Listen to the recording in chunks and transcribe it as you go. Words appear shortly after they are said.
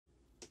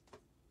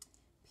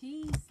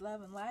Peace,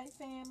 love, and light,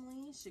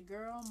 family. It's your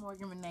girl,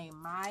 Morgan Renee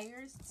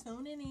Myers,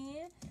 tuning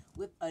in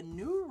with a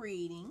new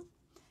reading.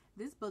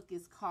 This book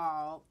is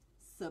called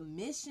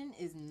Submission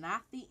is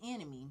Not the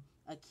Enemy,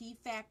 a Key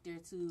Factor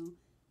to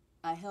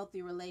a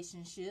Healthy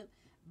Relationship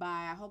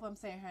by, I hope I'm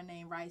saying her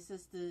name right,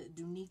 Sister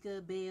Danica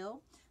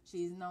Bell.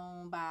 She's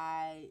known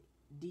by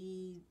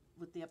D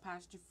with the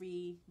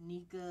apostrophe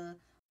Nika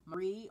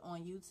Marie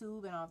on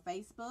YouTube and on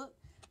Facebook.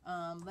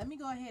 Let me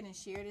go ahead and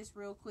share this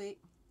real quick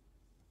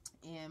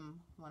in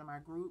one of my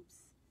groups,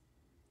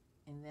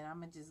 and then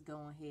I'm gonna just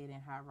go ahead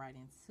and hop right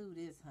into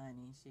this,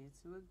 honey. Share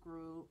to a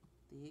group,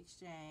 the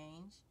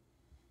exchange.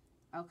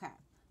 Okay,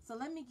 so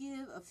let me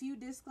give a few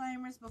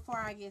disclaimers before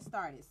I get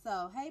started.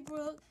 So, hey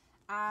Brooke,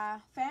 I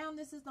found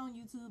this is on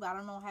YouTube. I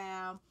don't know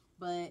how,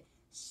 but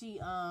she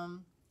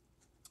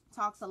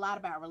talks a lot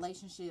about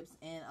relationships,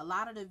 and a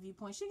lot of the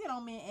viewpoints she get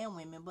on men and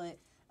women, but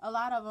a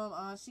lot of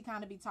them she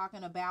kind of be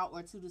talking about,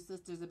 or to the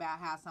sisters, about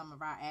how some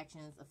of our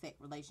actions affect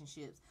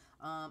relationships.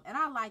 And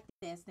I like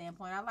that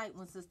standpoint. I like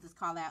when sisters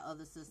call out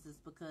other sisters,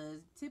 because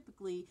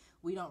typically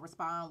we don't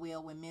respond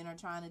well when men are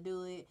trying to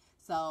do it.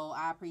 So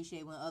I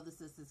appreciate when other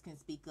sisters can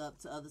speak up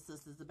to other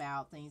sisters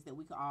about things that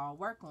we could all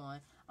work on.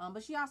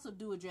 But she also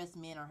do address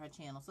men on her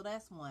channel. So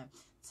that's one.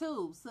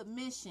 Two,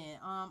 submission.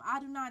 I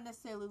do not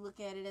necessarily look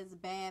at it as a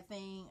bad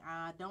thing.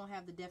 I don't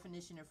have the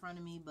definition in front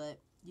of me, but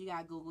you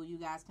got Google. You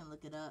guys can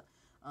look it up.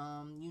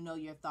 You know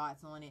your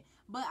thoughts on it.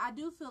 But I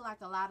do feel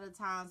like a lot of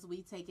times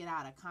we take it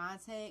out of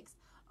context.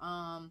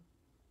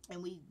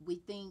 And we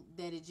think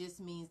that it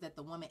just means that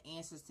the woman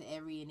answers to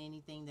every and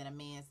anything that a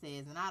man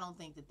says. And I don't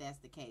think that that's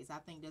the case. I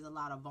think there's a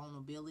lot of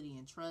vulnerability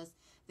and trust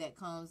that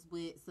comes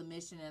with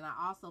submission. And I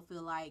also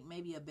feel like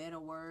maybe a better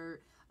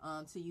word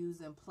to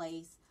use in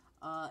place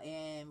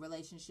in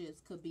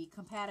relationships could be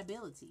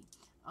compatibility.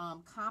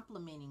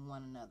 Complementing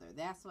one another.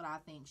 That's what I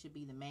think should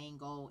be the main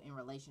goal in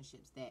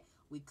relationships, that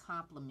we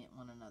complement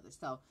one another.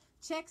 So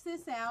check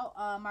this out.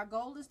 My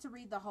goal is to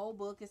read the whole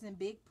book. It's in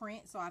big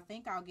print, so I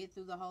think I'll get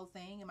through the whole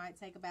thing. It might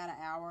take about an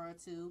hour or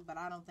two, but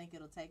I don't think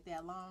it'll take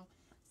that long.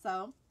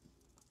 So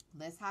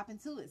let's hop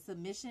into it.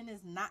 Submission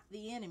is Not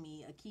the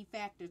Enemy, a Key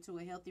Factor to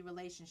a Healthy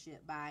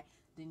Relationship by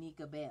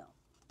Danica Bell.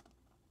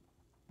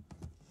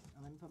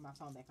 Let me put my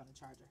phone back on the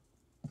charger.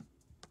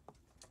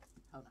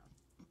 Hold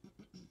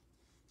on.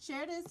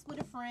 Share this with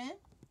a friend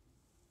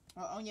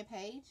or on your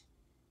page.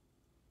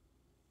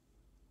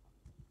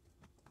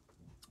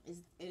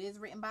 It is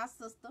written by a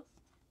sister.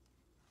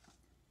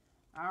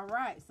 All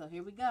right, so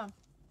here we go.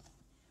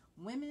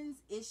 Women's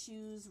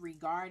issues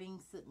regarding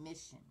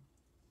submission.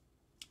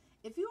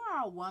 If you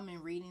are a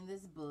woman reading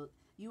this book,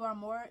 you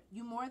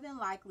more than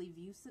likely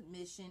view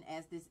submission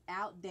as this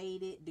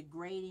outdated,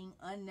 degrading,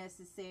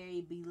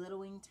 unnecessary,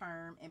 belittling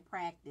term and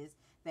practice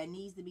that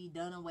needs to be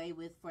done away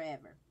with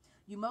forever.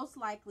 You most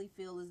likely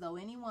feel as though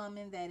any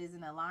woman that is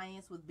in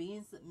alliance with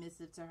being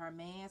submissive to her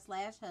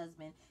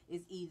man/husband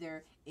is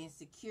either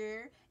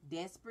insecure,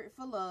 desperate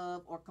for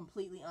love, or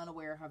completely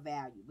unaware of her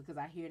value, because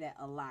I hear that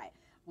a lot.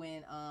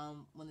 When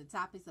the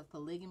topics of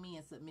polygamy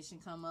and submission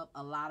come up,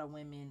 a lot of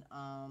women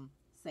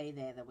say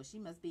that well, she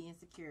must be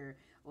insecure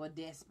or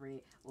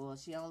desperate, or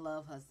she don't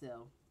love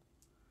herself.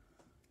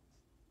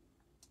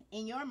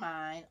 In your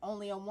mind,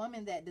 only a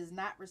woman that does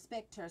not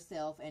respect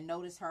herself and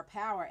notice her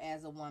power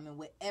as a woman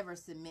would ever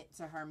submit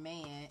to her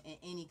man in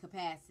any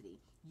capacity.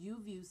 You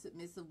view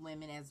submissive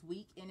women as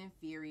weak and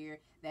inferior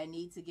that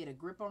need to get a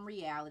grip on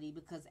reality,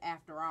 because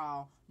after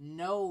all,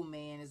 no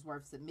man is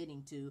worth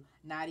submitting to,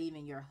 not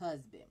even your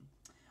husband.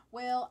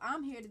 Well,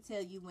 I'm here to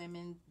tell you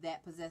women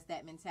that possess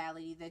that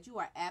mentality that you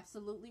are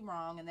absolutely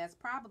wrong, and that's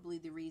probably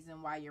the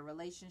reason why your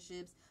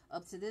relationships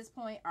up to this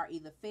point are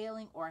either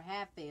failing or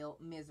have failed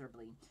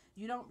miserably.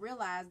 You don't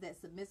realize that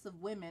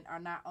submissive women are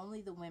not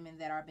only the women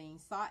that are being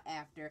sought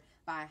after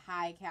by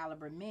high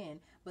caliber men,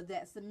 but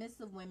that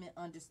submissive women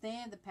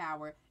understand the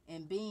power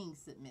in being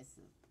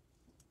submissive.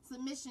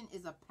 Submission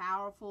is a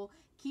powerful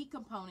key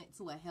component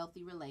to a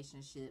healthy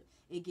relationship.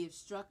 It gives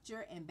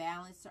structure and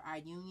balance to our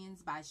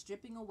unions by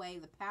stripping away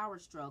the power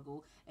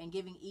struggle and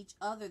giving each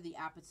other the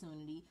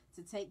opportunity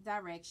to take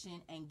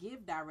direction and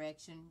give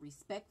direction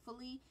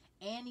respectfully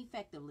and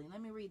effectively. Let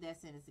me read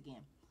that sentence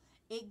again.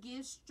 It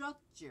gives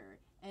structure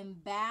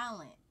and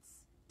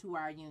balance to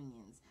our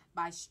unions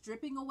by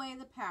stripping away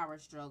the power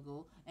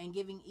struggle and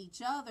giving each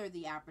other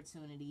the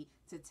opportunity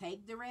to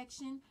take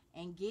direction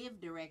and give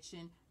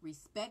direction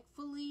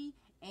respectfully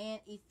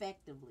and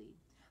effectively.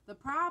 The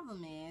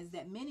problem is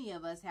that many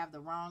of us have the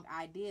wrong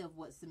idea of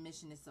what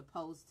submission is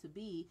supposed to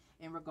be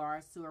in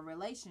regards to a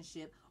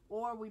relationship,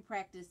 or we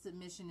practice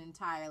submission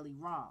entirely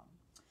wrong.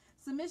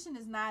 Submission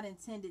is not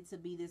intended to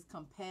be this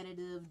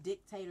competitive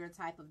dictator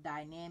type of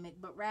dynamic,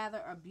 but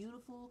rather a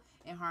beautiful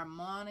and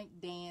harmonic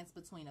dance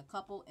between a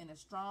couple in a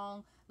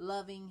strong,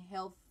 loving,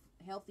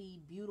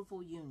 healthy,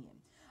 beautiful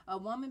union. A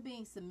woman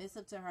being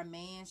submissive to her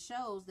man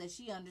shows that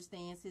she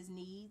understands his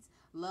needs,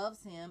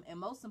 loves him, and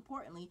most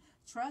importantly,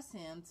 trusts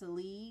him to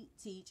lead,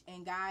 teach,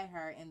 and guide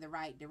her in the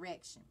right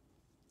direction.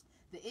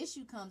 The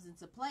issue comes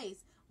into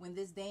place when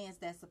this dance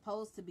that's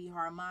supposed to be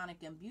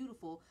harmonic and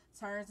beautiful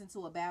turns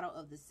into a battle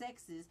of the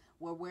sexes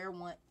where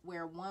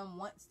one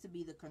wants to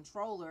be the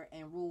controller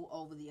and rule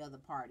over the other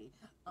party.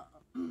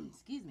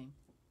 Excuse me.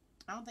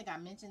 I don't think I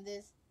mentioned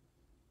this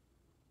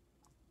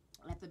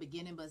at the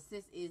beginning, but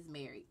sis is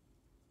married.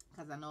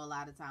 Because I know a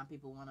lot of time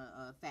people want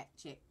to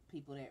fact check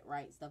people that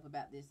write stuff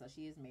about this. So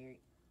she is married.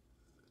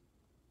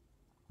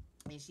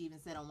 And she even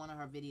said on one of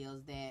her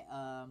videos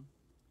that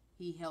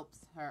he helps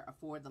her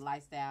afford the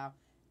lifestyle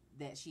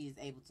that she is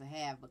able to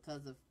have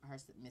because of her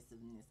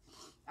submissiveness.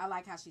 I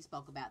like how she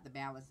spoke about the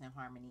balance and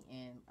harmony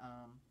and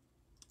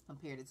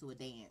compared it to a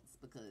dance,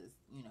 because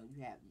you know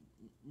you have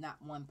not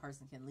one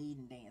person can lead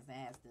and dance. It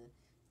has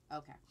to.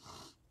 Okay.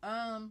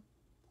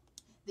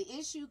 The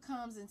issue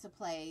comes into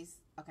place.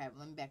 Okay,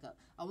 let me back up.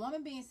 A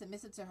woman being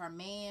submissive to her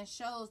man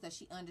shows that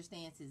she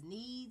understands his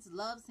needs,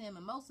 loves him,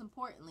 and most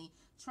importantly,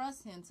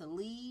 trusts him to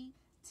lead,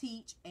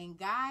 teach, and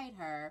guide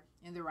her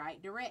in the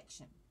right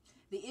direction.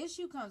 The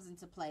issue comes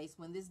into place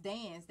when this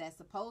dance that's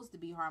supposed to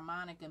be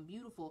harmonic and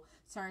beautiful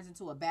turns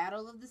into a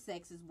battle of the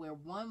sexes where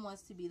one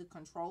wants to be the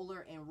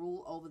controller and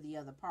rule over the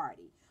other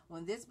party.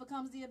 When this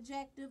becomes the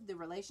objective, the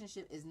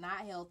relationship is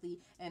not healthy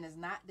and is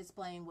not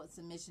displaying what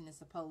submission is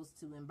supposed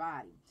to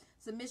embody.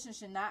 Submission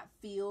should not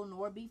feel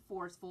nor be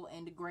forceful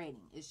and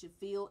degrading. It should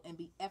feel and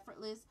be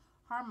effortless,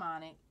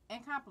 harmonic,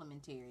 and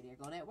complementary. There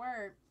go that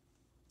word.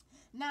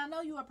 Now, I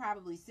know you are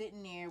probably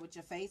sitting there with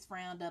your face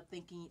frowned up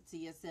thinking to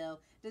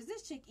yourself, does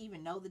this chick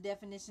even know the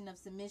definition of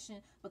submission?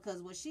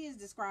 Because what she is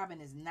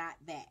describing is not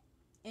that.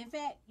 In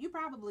fact, you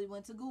probably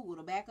went to Google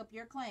to back up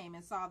your claim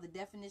and saw the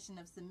definition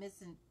of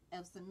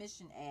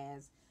submission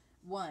as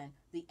 1.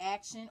 The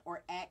action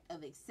or act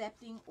of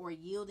accepting or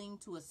yielding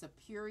to a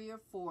superior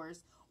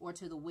force or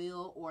to the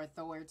will or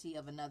authority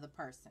of another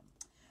person.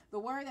 The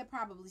word that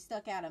probably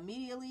stuck out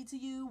immediately to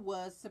you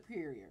was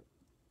superior,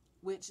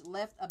 which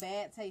left a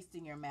bad taste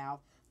in your mouth,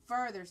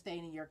 further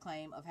stating your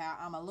claim of how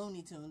I'm a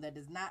Looney Tune that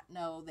does not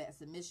know that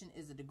submission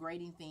is a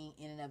degrading thing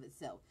in and of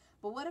itself.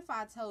 But what if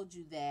I told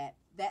you that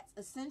that's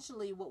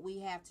essentially what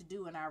we have to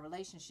do in our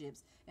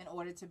relationships in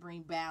order to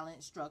bring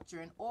balance, structure,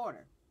 and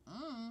order?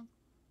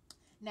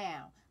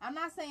 Now, I'm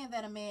not saying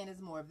that a man is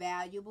more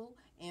valuable,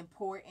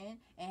 important,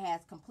 and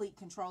has complete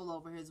control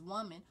over his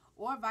woman,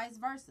 or vice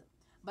versa.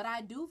 But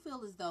I do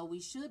feel as though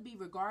we should be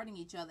regarding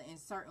each other in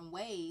certain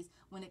ways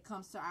when it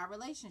comes to our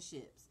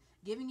relationships,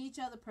 giving each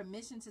other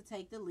permission to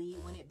take the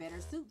lead when it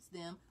better suits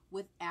them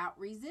without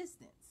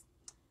resistance.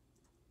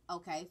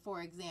 Okay,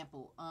 for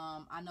example,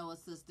 I know a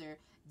sister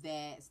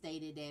that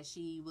stated that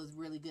she was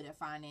really good at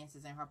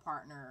finances and her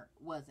partner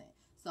wasn't.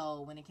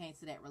 So when it came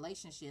to that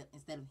relationship,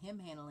 instead of him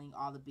handling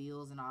all the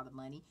bills and all the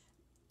money,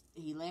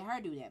 he let her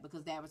do that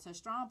because that was her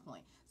strong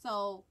point.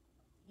 So,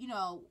 you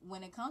know,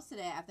 when it comes to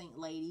that, I think,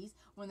 ladies,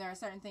 when there are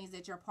certain things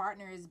that your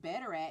partner is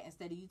better at,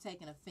 instead of you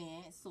taking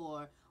offense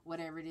or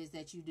whatever it is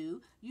that you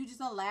do, you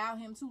just allow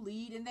him to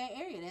lead in that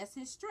area. That's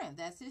his strength.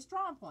 That's his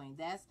strong point.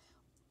 That's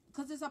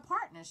because it's a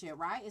partnership,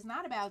 right? It's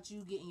not about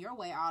you getting your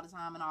way all the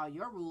time and all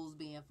your rules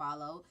being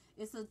followed.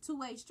 It's a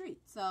two-way street.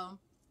 So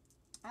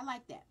I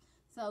like that.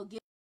 So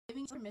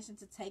giving permission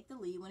to take the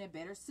lead when it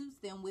better suits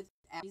them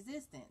without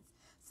resistance.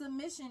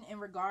 Submission in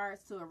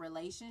regards to a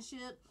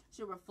relationship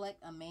should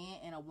reflect a man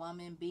and a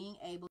woman being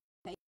able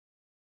to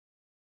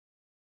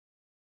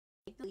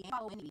take the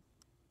lead.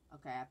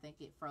 Okay, I think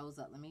it froze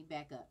up. Let me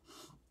back up.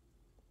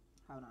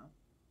 Hold on.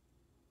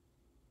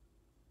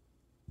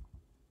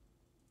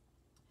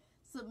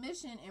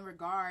 Submission in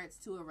regards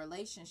to a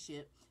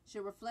relationship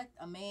should reflect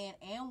a man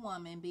and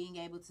woman being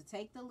able to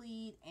take the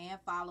lead and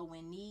follow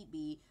when need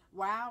be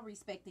while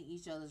respecting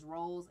each other's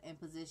roles and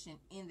position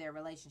in their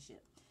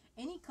relationship.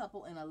 Any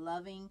couple in a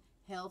loving,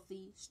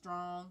 healthy,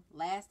 strong,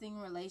 lasting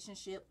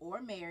relationship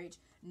or marriage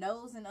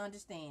knows and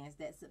understands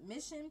that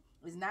submission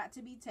is not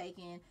to be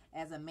taken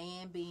as a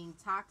man being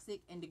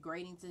toxic and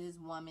degrading to his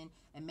woman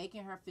and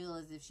making her feel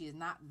as if she is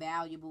not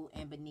valuable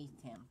and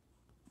beneath him.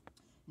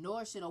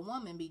 Nor should a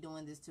woman be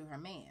doing this to her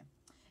man.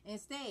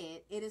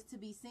 Instead, it is to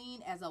be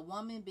seen as a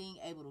woman being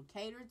able to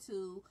cater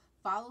to,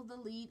 follow the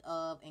lead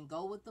of, and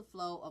go with the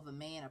flow of a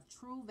man of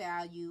true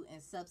value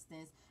and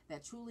substance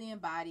that truly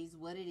embodies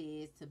what it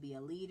is to be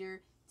a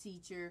leader,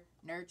 teacher,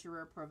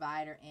 nurturer,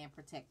 provider, and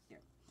protector.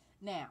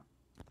 Now,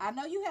 I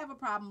know you have a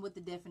problem with the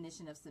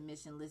definition of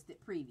submission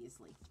listed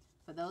previously.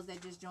 For those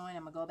that just joined,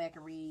 I'm going to go back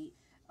and read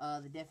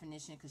the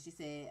definition, because she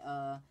said,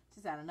 I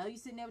know you're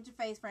sitting there with your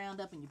face frowned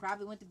up and you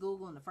probably went to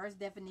Google and the first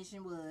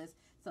definition was,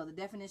 so the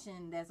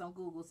definition that's on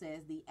Google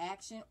says the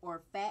action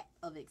or fact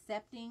of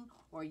accepting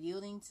or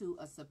yielding to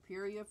a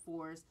superior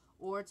force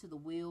or to the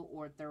will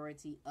or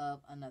authority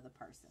of another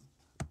person.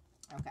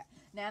 Okay,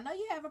 now I know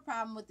you have a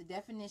problem with the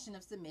definition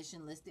of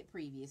submission listed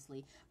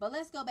previously, but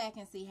let's go back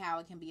and see how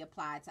it can be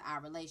applied to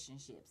our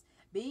relationships.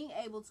 Being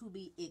able to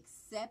be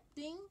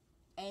accepting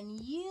and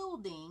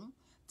yielding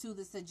to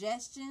the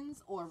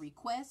suggestions or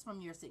requests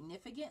from your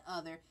significant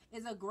other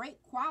is a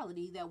great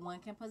quality that one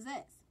can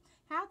possess.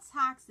 How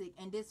toxic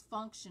and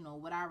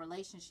dysfunctional would our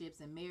relationships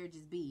and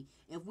marriages be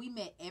if we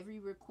met every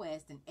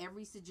request and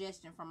every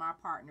suggestion from our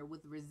partner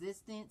with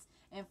resistance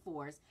and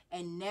force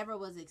and never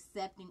was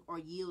accepting or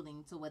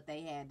yielding to what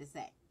they had to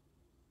say?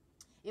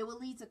 It would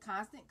lead to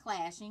constant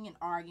clashing and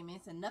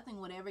arguments, and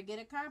nothing would ever get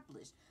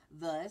accomplished.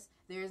 Thus,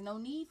 there is no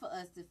need for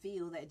us to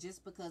feel that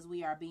just because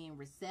we are being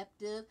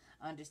receptive,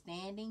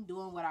 understanding,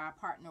 doing what our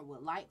partner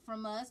would like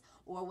from us,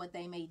 or what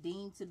they may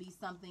deem to be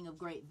something of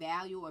great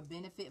value or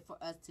benefit for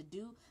us to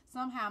do,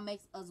 somehow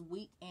makes us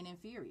weak and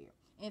inferior.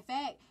 In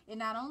fact, it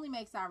not only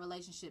makes our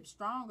relationship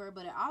stronger,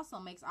 but it also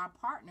makes our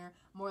partner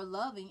more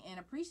loving and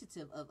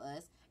appreciative of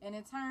us, and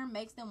in turn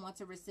makes them want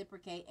to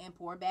reciprocate and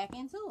pour back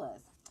into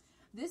us.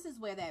 This is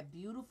where that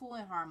beautiful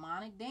and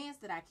harmonic dance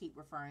that I keep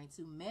referring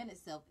to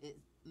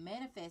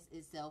manifests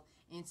itself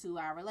into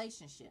our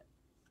relationship.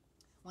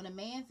 When a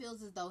man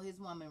feels as though his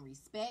woman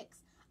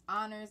respects,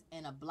 honors,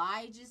 and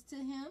obliges to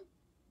him,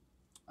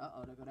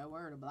 there go that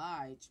word,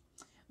 oblige.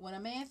 When a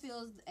man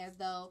feels as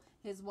though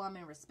his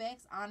woman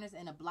respects, honors,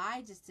 and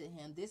obliges to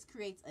him, this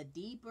creates a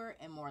deeper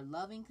and more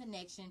loving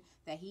connection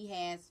that he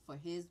has for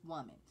his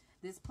woman.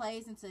 This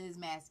plays into his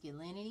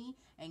masculinity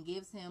and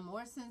gives him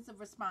more sense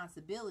of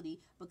responsibility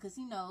because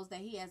he knows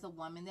that he has a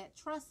woman that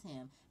trusts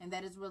him and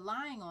that is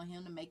relying on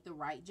him to make the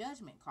right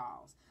judgment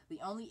calls. The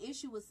only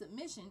issue with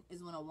submission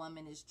is when a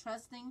woman is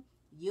trusting,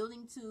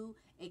 yielding to,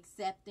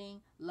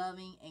 accepting,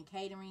 loving, and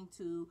catering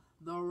to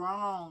the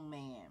wrong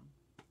man.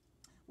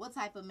 What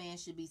type of man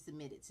should be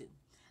submitted to?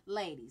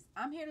 Ladies,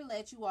 I'm here to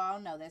let you all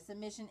know that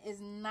submission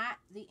is not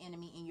the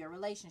enemy in your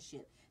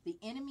relationship. The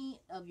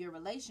enemy of your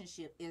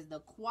relationship is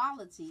the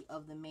quality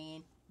of the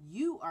man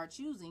you are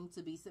choosing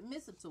to be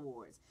submissive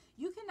towards.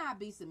 You cannot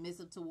be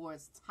submissive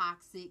towards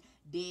toxic,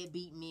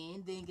 deadbeat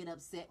men, then get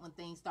upset when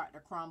things start to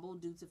crumble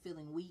due to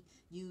feeling weak,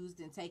 used,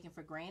 and taken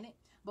for granted.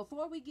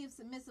 Before we give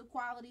submissive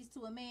qualities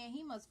to a man,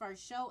 he must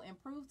first show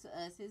and prove to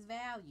us his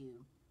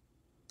value.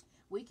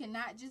 We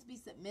cannot just be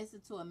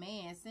submissive to a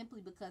man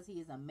simply because he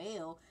is a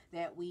male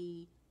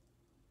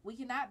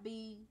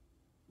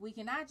we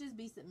cannot just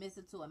be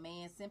submissive to a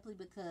man simply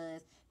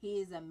because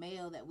he is a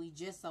male that we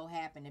just so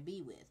happen to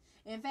be with.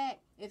 In fact,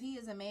 if he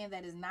is a man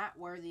that is not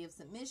worthy of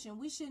submission,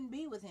 we shouldn't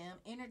be with him,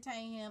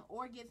 entertain him,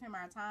 or give him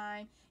our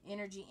time,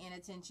 energy, and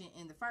attention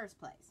in the first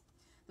place.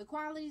 The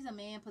qualities a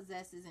man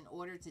possesses in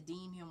order to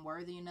deem him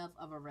worthy enough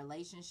of a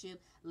relationship,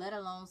 let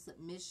alone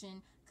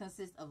submission,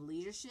 consist of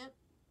leadership,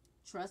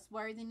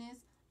 trustworthiness,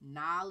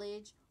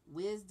 knowledge,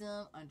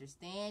 wisdom,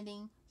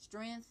 understanding,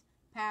 strength,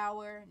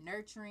 power,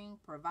 nurturing,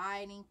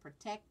 providing,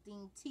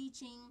 protecting,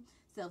 teaching,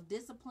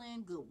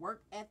 self-discipline, good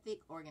work ethic,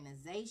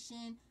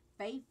 organization,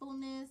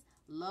 faithfulness,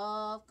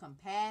 love,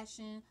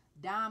 compassion,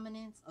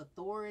 dominance,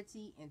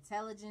 authority,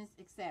 intelligence,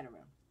 etc.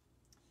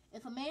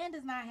 If a man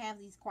does not have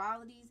these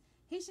qualities,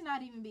 he should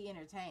not even be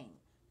entertained.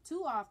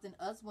 Too often,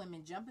 us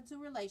women jump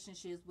into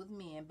relationships with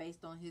men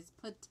based on his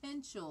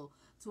potential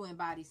to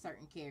embody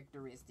certain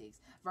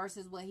characteristics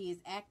versus what he is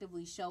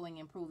actively showing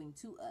and proving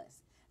to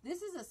us.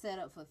 This is a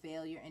setup for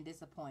failure and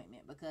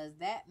disappointment because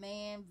that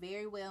man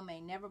very well may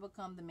never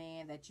become the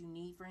man that you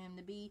need for him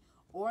to be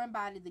or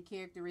embody the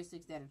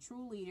characteristics that a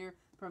true leader,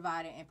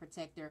 provider, and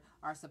protector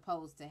are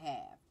supposed to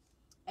have.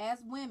 As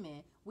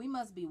women, we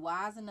must be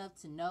wise enough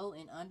to know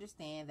and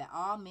understand that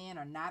all men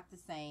are not the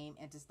same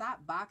and to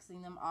stop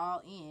boxing them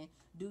all in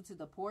due to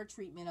the poor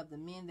treatment of the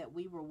men that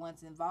we were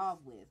once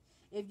involved with.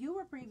 If you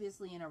were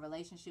previously in a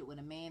relationship with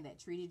a man that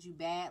treated you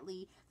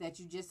badly, that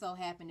you just so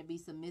happened to be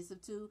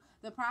submissive to,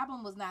 the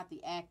problem was not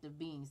the act of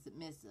being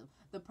submissive.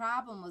 The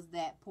problem was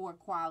that poor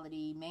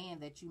quality man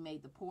that you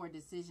made the poor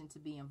decision to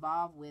be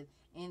involved with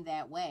in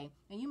that way.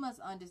 And you must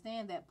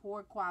understand that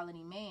poor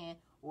quality man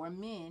or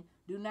men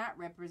do not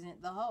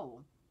represent the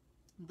whole.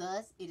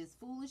 Thus, it is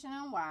foolish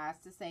and unwise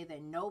to say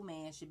that no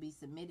man should be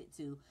submitted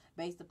to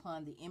based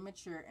upon the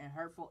immature and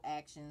hurtful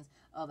actions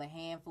of a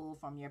handful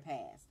from your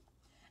past.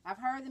 I've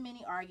heard the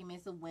many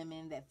arguments of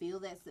women that feel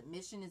that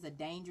submission is a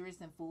dangerous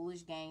and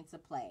foolish game to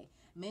play.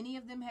 Many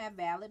of them have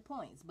valid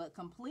points, but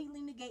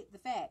completely negate the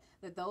fact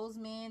that those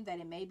men that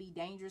it may be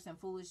dangerous and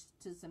foolish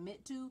to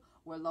submit to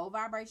were low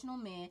vibrational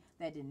men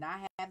that did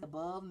not have the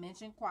above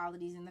mentioned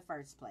qualities in the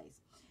first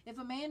place. If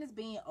a man is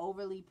being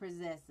overly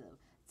possessive,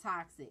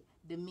 toxic,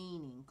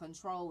 demeaning,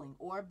 controlling,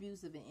 or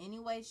abusive in any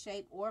way,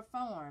 shape, or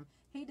form,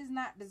 he does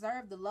not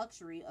deserve the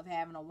luxury of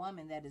having a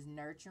woman that is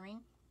nurturing,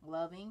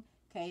 loving,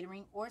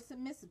 catering, or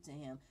submissive to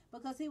him,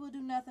 because he will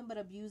do nothing but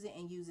abuse it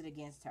and use it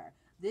against her.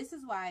 This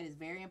is why it is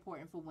very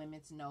important for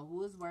women to know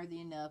who is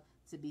worthy enough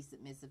to be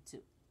submissive to.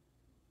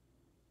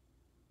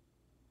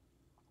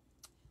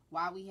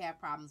 Why we have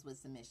problems with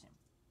submission.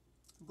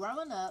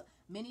 Growing up,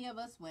 many of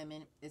us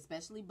women,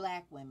 especially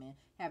black women,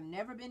 have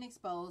never been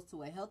exposed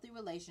to a healthy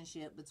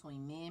relationship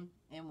between men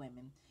and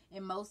women.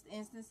 In most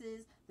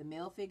instances, the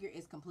male figure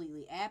is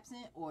completely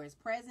absent or is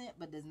present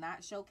but does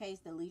not showcase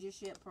the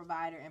leadership,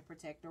 provider, and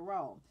protector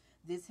role.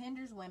 This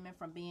hinders women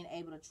from being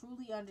able to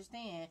truly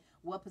understand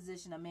what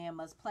position a man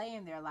must play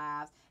in their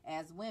lives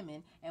as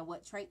women and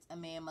what traits a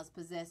man must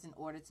possess in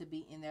order to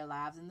be in their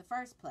lives in the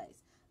first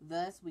place.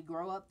 Thus, we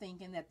grow up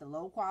thinking that the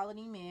low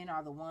quality men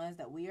are the ones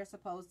that we are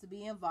supposed to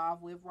be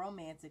involved with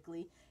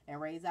romantically and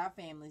raise our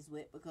families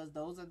with, because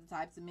those are the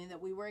types of men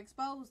that we were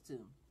exposed to.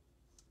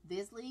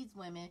 This leads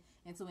women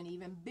into an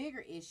even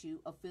bigger issue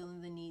of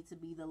feeling the need to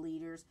be the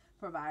leaders,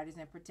 providers,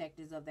 and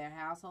protectors of their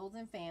households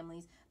and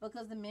families,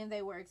 because the men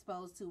they were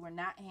exposed to were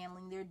not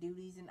handling their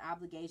duties and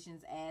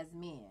obligations as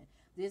men.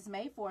 This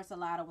may force a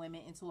lot of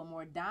women into a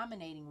more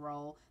dominating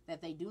role that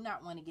they do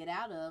not want to get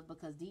out of,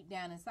 because deep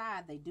down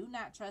inside they do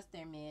not trust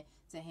their men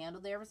to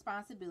handle their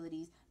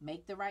responsibilities,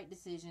 make the right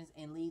decisions,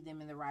 and lead them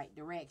in the right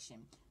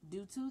direction.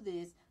 Due to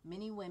this,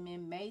 many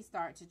women may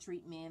start to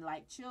treat men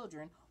like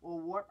children or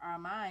warp our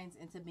minds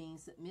into being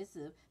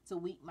submissive to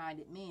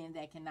weak-minded men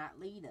that cannot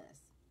lead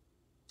us.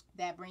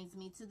 That brings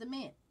me to the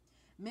men.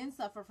 Men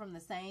suffer from the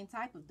same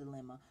type of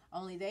dilemma,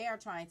 only they are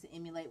trying to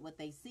emulate what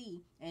they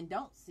see and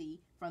don't see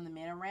from the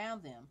men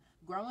around them.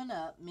 Growing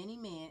up, many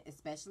men,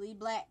 especially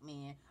black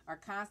men, are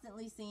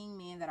constantly seeing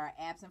men that are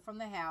absent from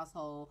the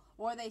household,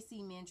 or they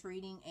see men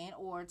treating and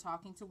or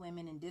talking to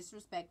women in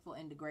disrespectful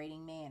and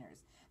degrading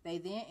manners. They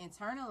then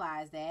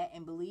internalize that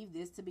and believe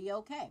this to be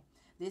okay.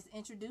 This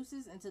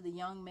introduces into the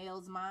young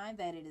male's mind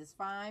that it is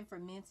fine for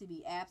men to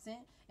be absent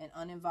and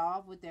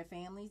uninvolved with their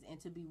families and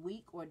to be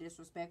weak or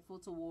disrespectful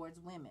towards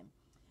women.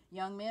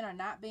 Young men are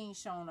not being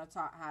shown or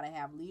taught how to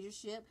have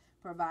leadership,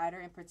 provider,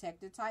 and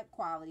protector type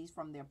qualities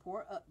from their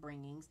poor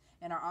upbringings,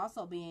 and are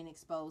also being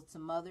exposed to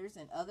mothers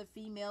and other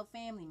female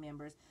family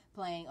members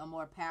playing a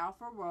more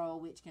powerful role,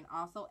 which can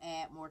also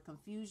add more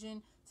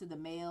confusion to the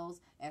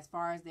males as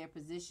far as their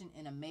position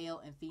in a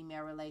male and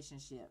female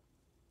relationship.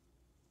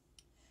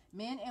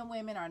 Men and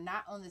women are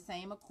not on the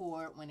same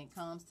accord when it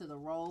comes to the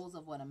roles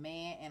of what a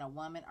man and a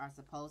woman are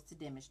supposed to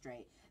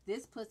demonstrate.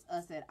 This puts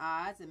us at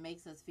odds and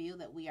makes us feel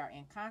that we are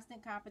in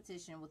constant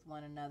competition with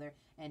one another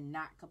and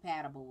not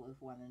compatible with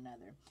one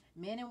another.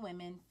 Men and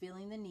women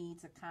feeling the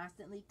need to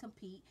constantly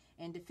compete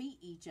and defeat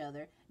each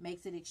other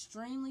makes it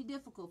extremely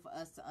difficult for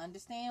us to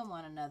understand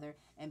one another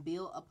and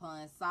build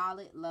upon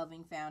solid,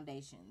 loving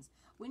foundations.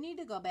 We need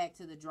to go back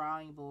to the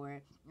drawing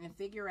board and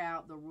figure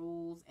out the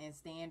rules and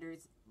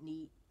standards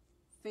needed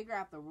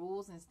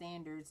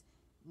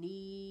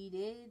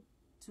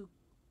to,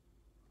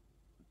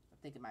 I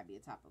think it might be a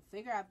topic.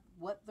 Figure out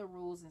what the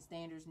rules and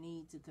standards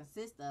need to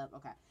consist of.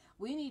 Okay.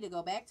 We need to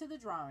go back to the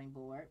drawing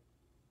board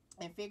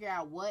and figure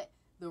out what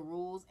the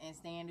rules and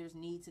standards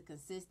need to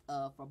consist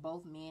of for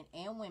both men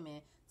and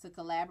women to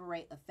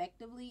collaborate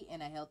effectively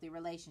in a healthy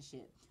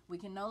relationship. We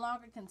can no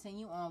longer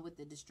continue on with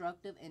the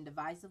destructive and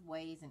divisive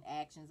ways and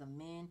actions of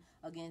men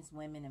against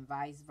women and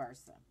vice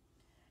versa.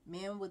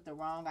 Men with the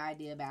wrong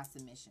idea about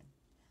submission.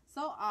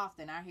 So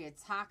often I hear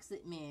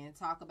toxic men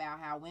talk about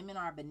how women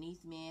are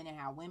beneath men and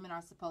how women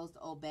are supposed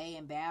to obey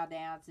and bow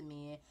down to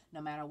men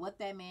no matter what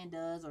that man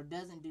does or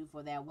doesn't do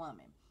for that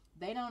woman.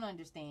 They don't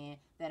understand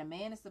that a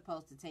man is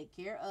supposed to take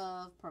care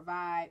of,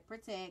 provide,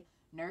 protect,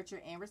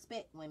 nurture, and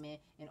respect women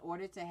in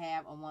order to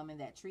have a woman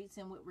that treats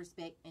him with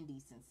respect and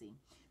decency.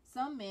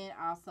 Some men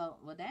also,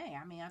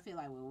 I feel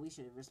like, we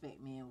should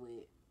respect men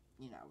with,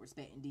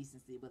 respect and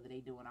decency, whether they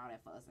doing all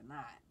that for us or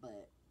not,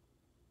 but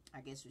I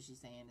guess what she's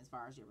saying as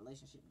far as your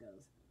relationship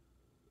goes.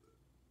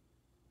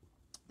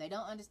 They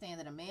don't understand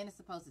that a man is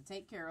supposed to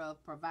take care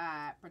of,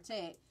 provide,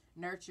 protect,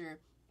 nurture,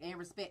 and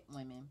respect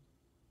women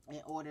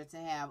in order to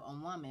have a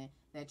woman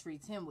that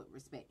treats him with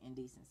respect and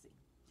decency.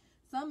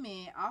 Some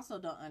men also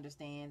don't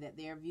understand that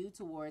their view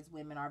towards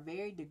women are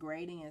very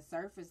degrading and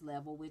surface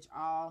level, which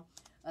all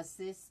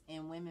assists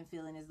in women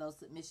feeling as though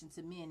submission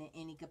to men in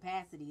any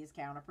capacity is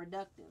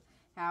counterproductive.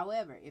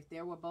 However, if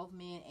there were both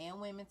men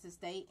and women to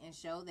state and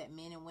show that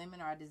men and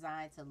women are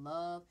designed to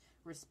love,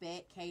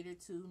 respect, cater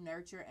to,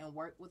 nurture, and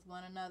work with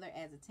one another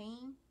as a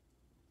team,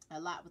 a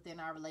lot within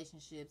our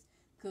relationships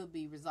could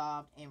be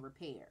resolved and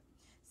repaired.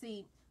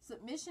 See,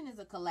 submission is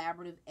a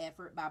collaborative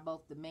effort by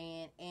both the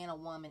man and a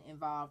woman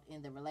involved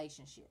in the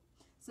relationship.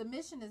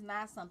 Submission is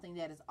not something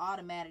that is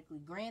automatically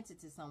granted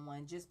to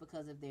someone just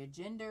because of their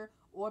gender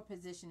or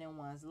position in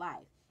one's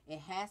life. It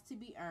has to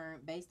be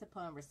earned based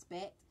upon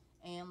respect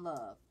and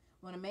love.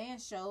 When a man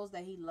shows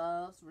that he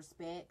loves,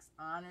 respects,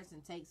 honors,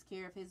 and takes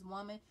care of his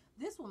woman,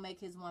 this will make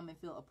his woman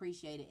feel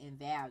appreciated and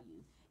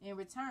valued. In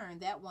return,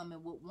 that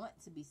woman would want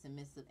to be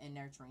submissive and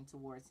nurturing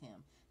towards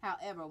him.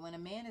 However, when a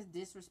man is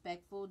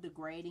disrespectful,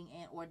 degrading,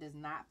 and or does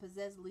not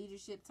possess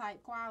leadership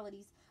type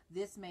qualities,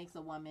 this makes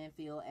a woman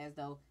feel as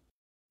though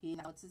he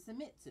knows what to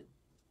submit to.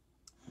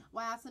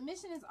 While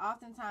submission is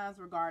oftentimes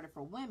regarded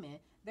for women,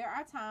 there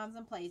are times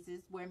and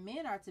places where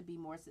men are to be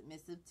more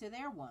submissive to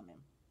their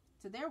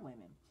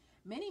women.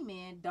 Many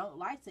men don't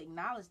like to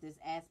acknowledge this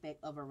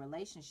aspect of a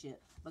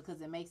relationship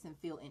because it makes him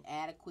feel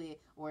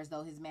inadequate or as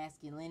though his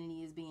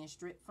masculinity is being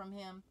stripped from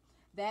him.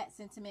 That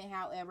sentiment,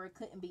 however,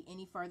 couldn't be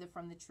any further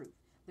from the truth.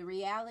 The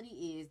reality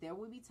is there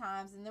will be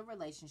times in the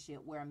relationship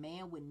where a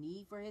man would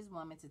need for his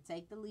woman to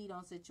take the lead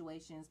on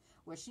situations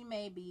where she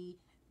may be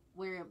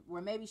where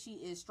maybe she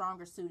is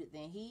stronger suited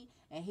than he,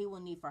 and he will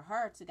need for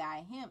her to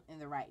guide him in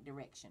the right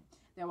direction.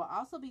 There will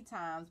also be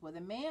times where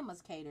the man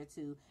must cater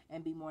to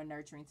and be more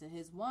nurturing to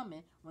his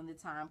woman when the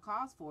time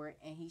calls for it,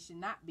 and he should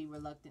not be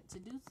reluctant to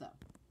do so.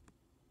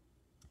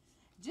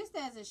 Just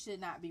as it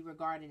should not be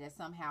regarded as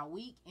somehow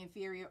weak,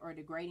 inferior, or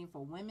degrading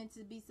for women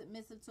to be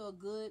submissive to a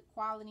good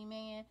quality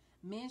man,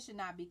 men should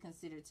not be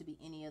considered to be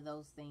any of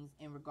those things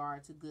in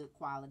regard to good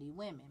quality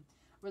women.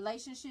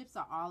 Relationships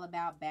are all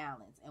about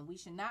balance, and we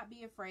should not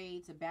be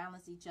afraid to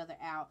balance each other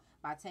out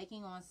by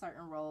taking on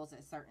certain roles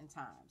at certain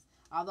times.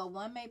 Although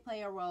one may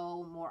play a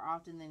role more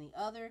often than the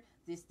other,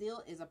 this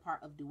still is a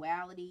part of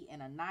duality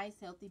and a nice,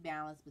 healthy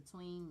balance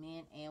between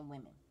men and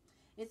women.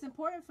 It's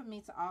important for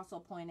me to also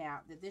point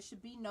out that there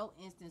should be no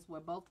instance where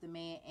both the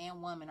man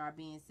and woman are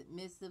being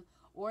submissive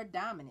or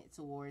dominant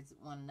towards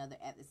one another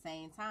at the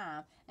same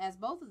time, as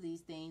both of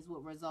these things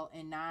would result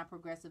in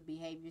non-progressive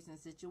behaviors and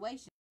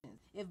situations.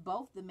 If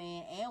both the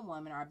man and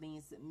woman are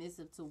being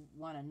submissive to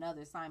one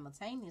another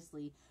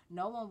simultaneously,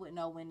 no one would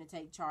know when to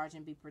take charge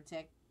and be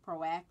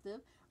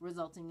proactive,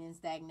 resulting in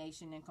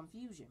stagnation and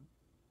confusion.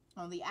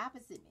 On the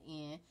opposite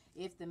end,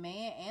 if the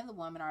man and the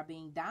woman are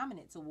being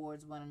dominant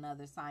towards one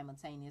another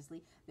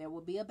simultaneously, there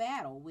will be a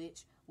battle,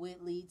 which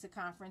would lead to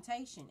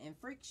confrontation and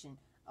friction,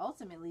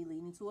 ultimately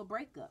leading to a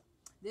breakup.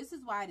 This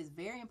is why it is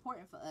very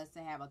important for us to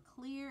have a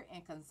clear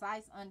and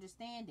concise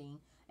understanding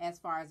as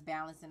far as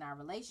balance in our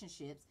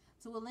relationships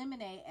to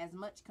eliminate as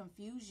much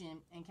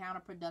confusion and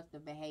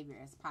counterproductive behavior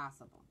as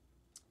possible.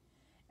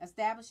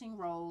 Establishing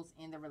roles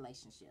in the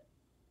relationship.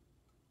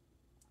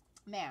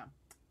 Now,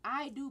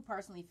 I do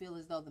personally feel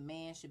as though the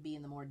man should be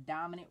in the more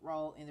dominant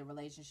role in the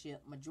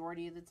relationship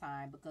majority of the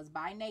time, because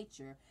by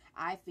nature,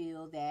 I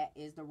feel that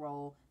is the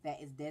role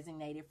that is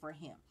designated for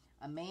him.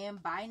 A man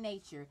by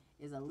nature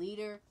is a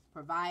leader,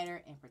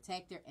 provider, and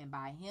protector, and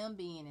by him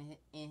being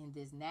in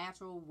this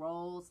natural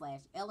role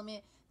 /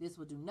 element, this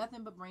will do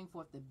nothing but bring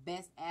forth the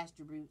best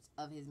attributes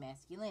of his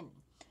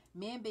masculinity.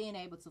 Men being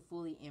able to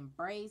fully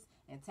embrace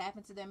and tap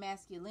into their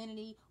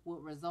masculinity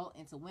would result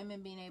into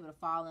women being able to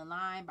fall in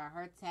line by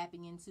her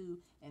tapping into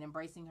and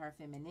embracing her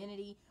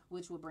femininity,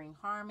 which will bring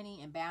harmony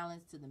and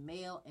balance to the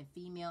male and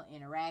female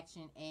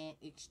interaction and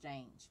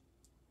exchange.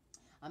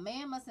 A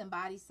man must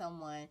embody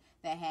someone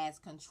that has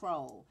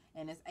control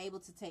and is able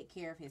to take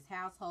care of his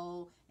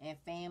household and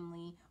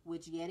family,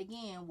 which yet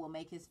again will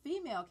make his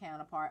female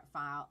counterpart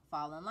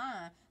fall in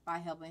line by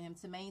helping him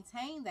to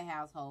maintain the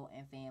household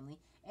and family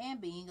and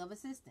being of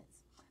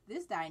assistance.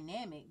 This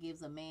dynamic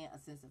gives a man a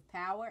sense of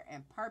power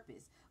and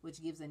purpose,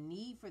 which gives a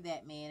need for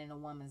that man in a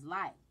woman's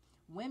life.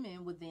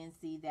 Women would then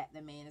see that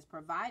the man is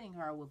providing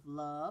her with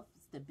love,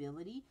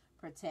 stability,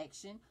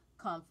 protection,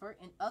 comfort,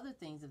 and other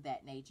things of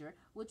that nature,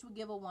 which will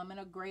give a woman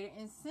a greater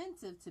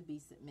incentive to be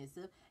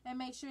submissive and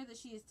make sure that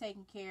she is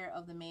taking care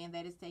of the man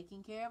that is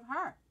taking care of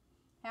her.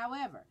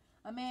 However,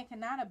 a man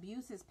cannot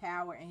abuse his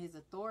power and his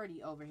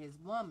authority over his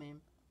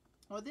woman,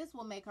 or this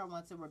will make her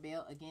want to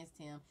rebel against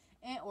him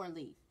and or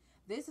leave.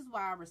 This is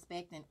why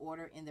respect and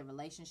order in the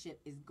relationship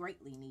is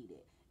greatly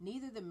needed.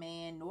 Neither the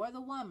man nor the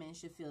woman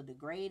should feel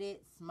degraded,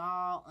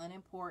 small,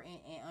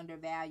 unimportant, and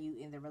undervalued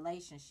in the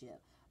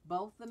relationship.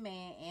 Both the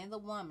man and the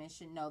woman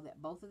should know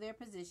that both of their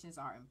positions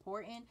are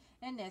important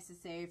and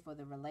necessary for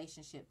the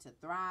relationship to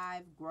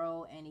thrive,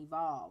 grow, and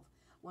evolve.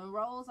 When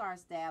roles are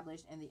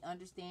established and the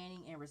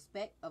understanding and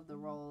respect of the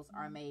roles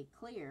are made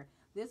clear,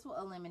 this will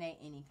eliminate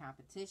any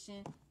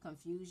competition,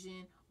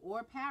 confusion,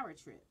 or power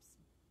trips.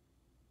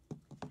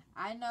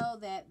 I know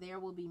that there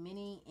will be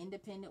many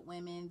independent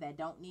women that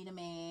don't need a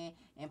man,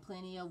 and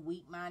plenty of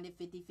weak-minded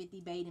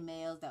 50-50 beta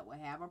males that will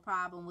have a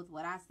problem with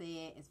what I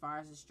said as far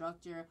as the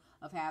structure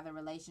of how the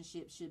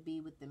relationship should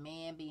be, with the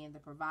man being the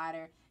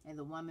provider and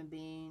the woman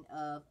being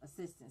of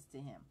assistance to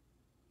him.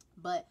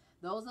 But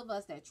those of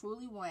us that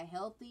truly want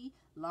healthy,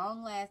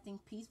 long-lasting,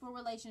 peaceful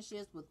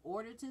relationships with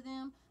order to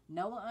them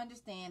know and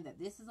understand that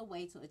this is a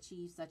way to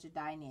achieve such a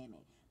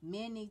dynamic.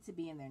 Men need to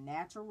be in their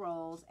natural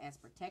roles as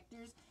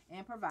protectors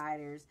and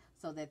providers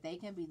so that they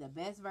can be the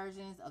best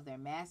versions of their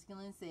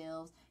masculine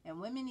selves, and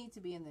women need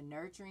to be in the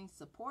nurturing,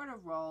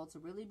 supportive role to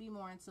really be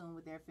more in tune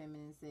with their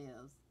feminine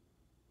selves.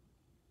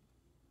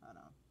 Hold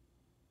on.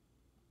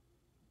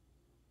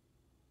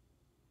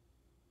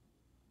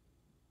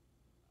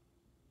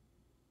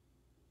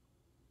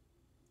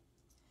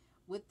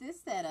 With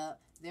this setup,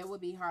 there will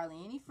be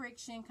hardly any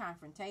friction,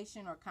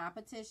 confrontation, or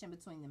competition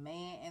between the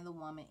man and the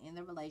woman in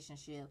the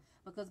relationship,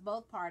 because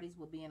both parties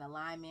will be in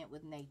alignment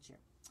with nature.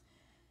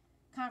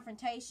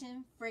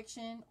 Confrontation,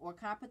 friction, or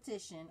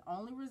competition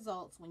only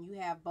results when you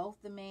have both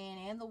the man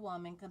and the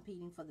woman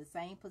competing for the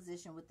same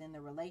position within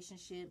the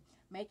relationship,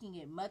 making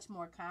it much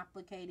more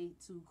complicated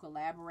to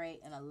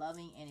collaborate in a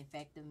loving and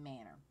effective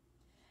manner.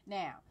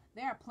 Now,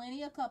 there are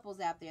plenty of couples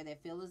out there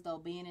that feel as though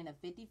being in a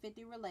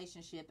 50-50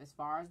 relationship as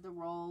far as the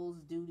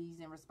roles, duties,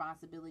 and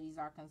responsibilities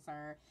are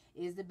concerned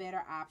is the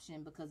better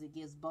option because it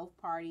gives both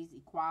parties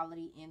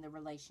equality in the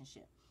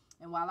relationship.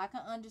 And while I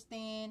can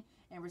understand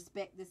and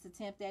respect this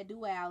attempt at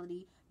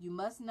duality, you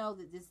must know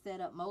that this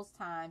setup most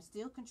times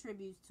still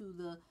contributes to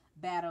the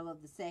battle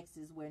of the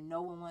sexes where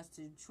no one wants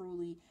to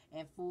truly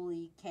and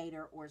fully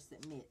cater or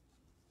submit.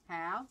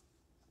 How?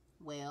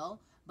 Well,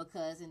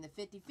 because in the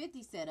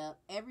 50-50 setup,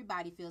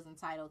 everybody feels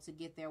entitled to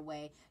get their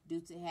way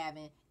due to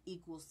having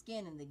equal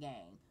skin in the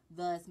game,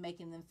 thus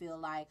making them feel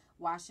like,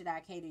 why should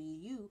I cater to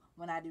you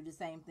when I do the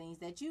same things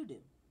that you do?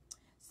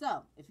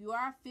 So, if you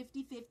are a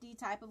 50-50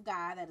 type of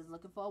guy that is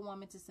looking for a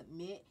woman to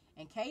submit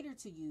and cater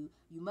to you,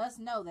 you must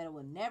know that it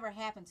will never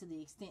happen to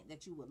the extent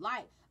that you would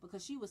like,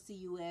 because she will see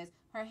you as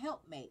her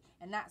helpmate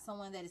and not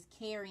someone that is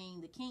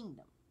carrying the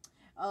kingdom.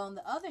 On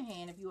the other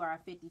hand, if you are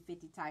a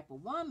 50-50 type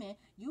of woman,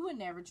 you will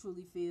never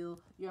truly feel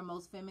your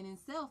most feminine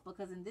self,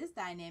 because in this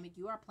dynamic,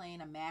 you are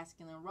playing a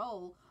masculine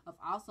role of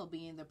also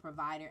being the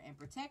provider and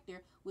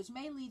protector, which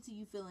may lead to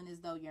you feeling as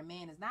though your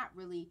man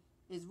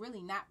is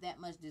really not that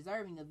much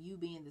deserving of you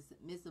being the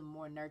submissive,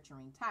 more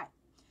nurturing type.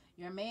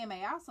 Your man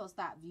may also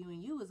stop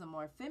viewing you as a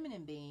more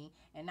feminine being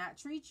and not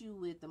treat you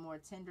with the more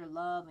tender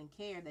love and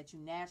care that you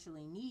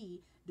naturally need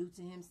due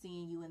to him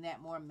seeing you in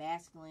that more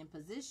masculine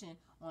position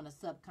on a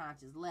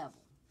subconscious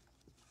level.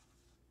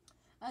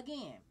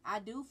 Again, I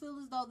do feel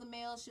as though the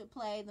male should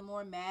play the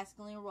more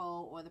masculine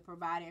role or the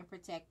provider and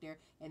protector,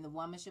 and the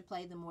woman should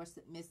play the more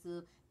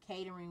submissive,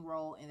 catering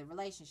role in the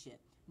relationship.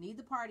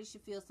 Neither party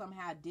should feel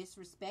somehow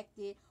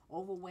disrespected,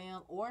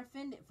 overwhelmed, or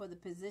offended for the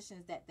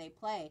positions that they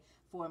play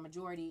for a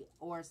majority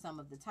or some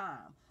of the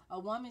time. A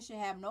woman should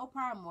have no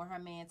problem with her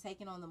man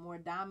taking on the more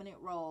dominant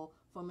role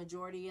for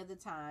majority of the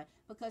time,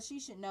 because she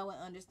should know and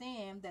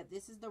understand that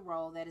this is the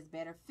role that is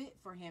better fit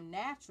for him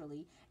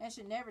naturally and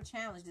should never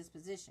challenge this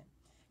position.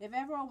 If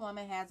ever a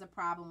woman has a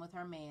problem with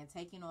her man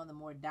taking on the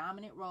more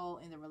dominant role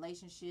in the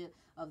relationship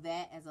of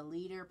that as a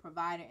leader,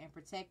 provider, and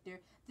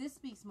protector, this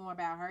speaks more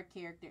about her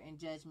character and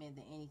judgment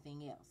than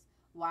anything else.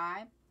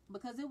 Why?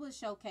 Because it would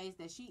showcase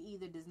that she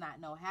either does not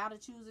know how to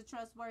choose a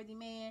trustworthy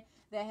man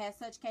that has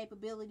such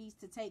capabilities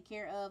to take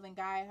care of and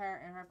guide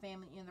her and her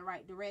family in the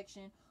right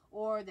direction,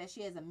 or that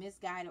she has a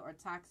misguided or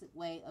toxic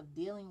way of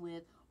dealing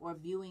with or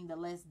viewing the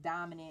less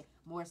dominant,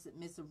 more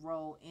submissive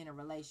role in a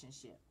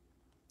relationship.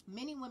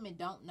 Many women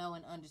don't know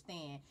and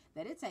understand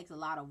that it takes a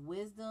lot of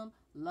wisdom,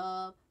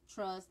 love,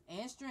 trust,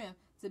 and strength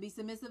to be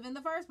submissive in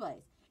the first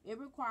place. It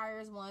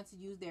requires one to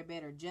use their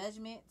better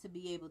judgment to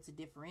be able to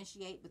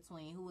differentiate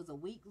between who is a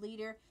weak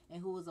leader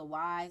and who is a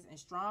wise and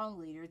strong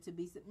leader to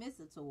be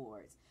submissive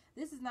towards.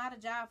 This is not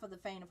a job for the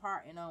faint of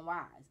heart and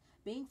unwise.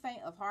 Being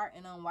faint of heart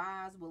and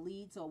unwise will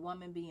lead to a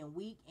woman being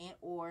weak and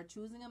or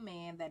choosing a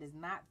man that is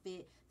not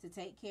fit to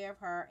take care of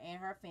her and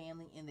her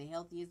family in the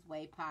healthiest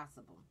way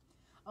possible.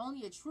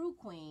 Only a true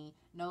queen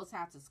knows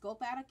how to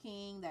scope out a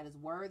king that is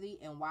worthy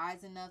and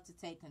wise enough to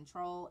take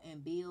control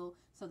and build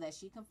so that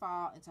she can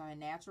fall into her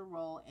natural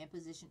role and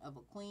position of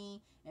a queen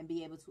and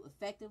be able to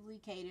effectively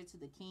cater to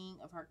the king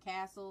of her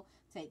castle,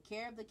 take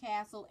care of the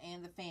castle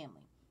and the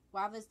family.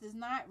 While this does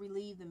not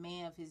relieve the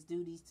man of his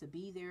duties to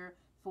be there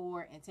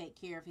for and take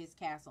care of his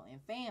castle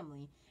and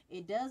family,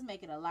 it does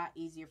make it a lot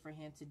easier for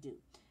him to do.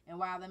 And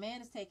while the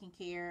man is taking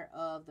care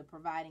of the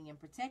providing and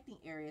protecting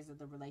areas of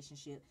the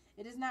relationship,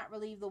 it does not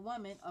relieve the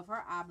woman of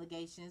her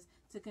obligations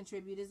to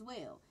contribute as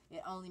well.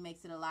 It only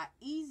makes it a lot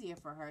easier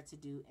for her to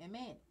do and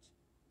manage.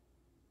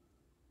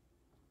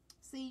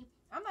 See,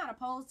 I'm not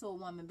opposed to a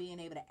woman being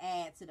able to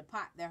add to the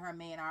pot that her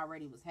man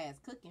already has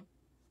cooking.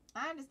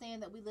 I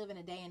understand that we live in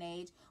a day and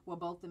age where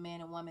both the man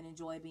and woman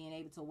enjoy being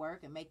able to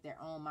work and make their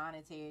own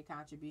monetary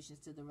contributions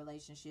to the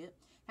relationship.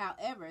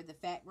 However, the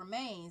fact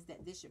remains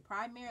that this should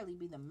primarily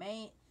be the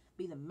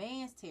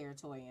man's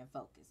territory and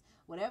focus.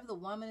 Whatever the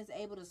woman is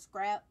able to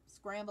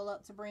scramble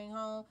up to bring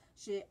home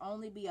should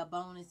only be a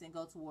bonus and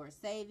go towards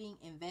saving,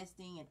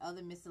 investing, and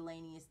other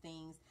miscellaneous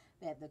things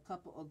that the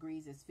couple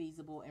agrees is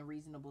feasible and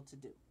reasonable to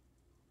do.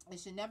 It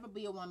should never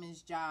be a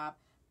woman's job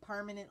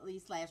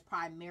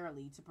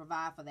permanently/primarily to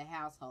provide for the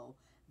household.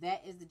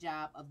 That is the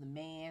job of the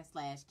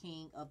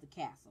man/king of the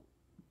castle.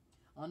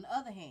 On the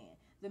other hand,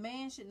 the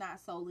man should not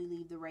solely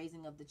leave the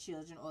raising of the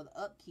children or the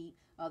upkeep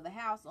of the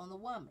house on the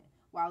woman.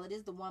 While it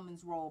is the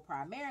woman's role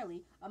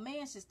primarily, a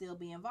man should still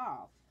be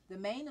involved. The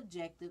main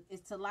objective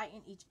is to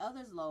lighten each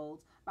other's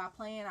loads by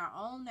playing our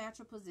own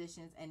natural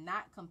positions and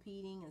not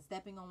competing and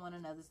stepping on one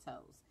another's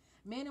toes.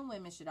 Men and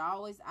women should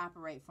always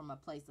operate from a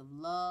place of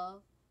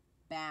love,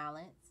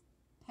 balance,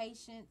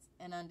 patience,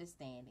 and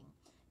understanding.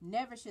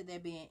 Never should there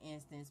be an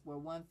instance where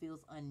one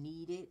feels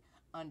unneeded,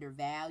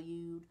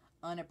 undervalued,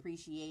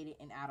 unappreciated,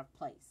 and out of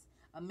place.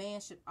 A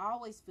man should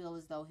always feel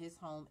as though his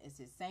home is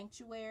his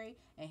sanctuary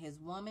and his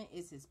woman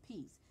is his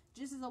peace,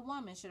 just as a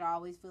woman should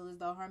always feel as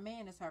though her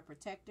man is her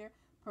protector,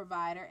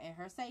 provider, and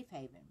her safe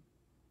haven.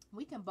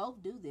 We can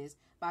both do this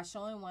by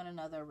showing one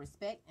another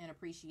respect and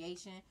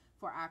appreciation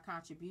for our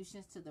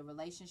contributions to the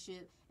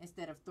relationship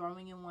instead of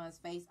throwing in one's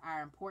face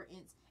our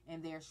importance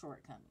and their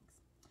shortcomings.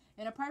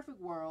 In a perfect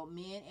world,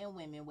 men and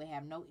women would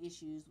have no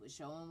issues with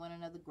showing one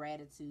another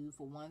gratitude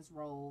for one's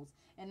roles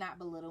and not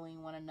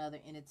belittling one another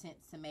in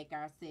attempts to make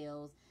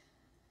ourselves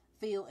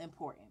feel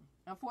important.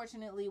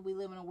 Unfortunately, we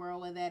live in a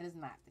world where that is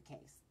not the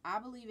case. I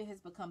believe it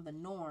has become the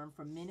norm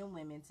for men and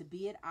women to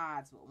be at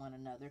odds with one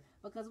another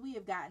because we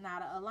have gotten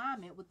out of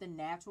alignment with the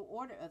natural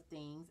order of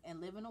things and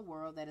live in a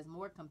world that is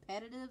more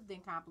competitive than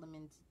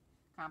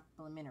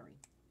complementary.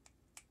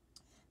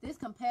 This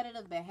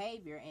competitive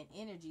behavior and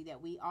energy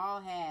that we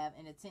all have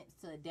in attempts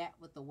to adapt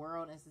with the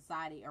world and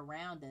society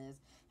around us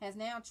has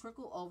now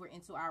trickled over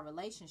into our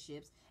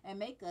relationships and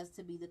make us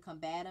to be the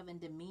combative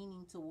and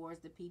demeaning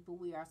towards the people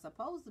we are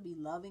supposed to be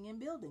loving and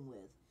building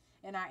with.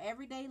 In our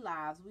everyday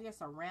lives, we are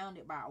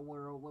surrounded by a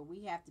world where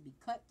we have to be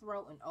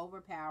cutthroat and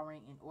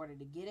overpowering in order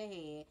to get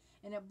ahead,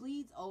 and it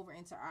bleeds over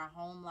into our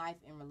home life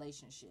and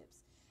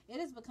relationships.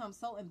 It has become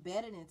so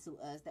embedded into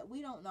us that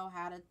we don't know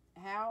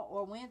how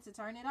or when to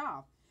turn it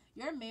off.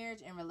 Your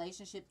marriage and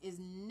relationship is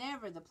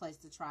never the place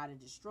to try to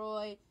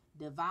destroy,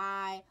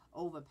 divide,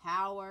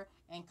 overpower,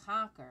 and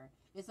conquer.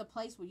 It's a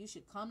place where you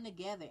should come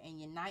together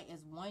and unite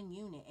as one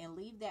unit and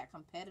leave that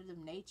competitive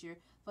nature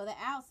for the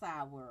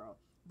outside world.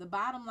 The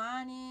bottom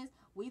line is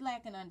we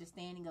lack an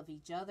understanding of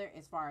each other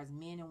as far as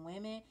men and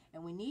women,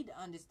 and we need to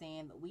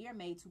understand that we are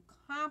made to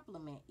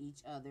complement each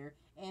other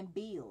and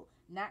build,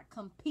 not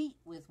compete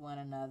with one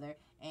another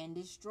and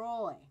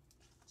destroy.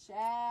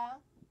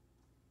 Child.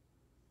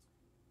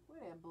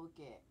 Where that book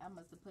at? I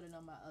must have put it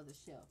on my other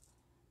shelf.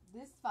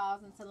 This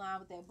falls into line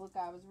with that book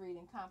I was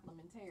reading,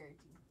 Complementarity.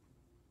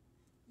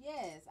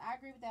 Yes, I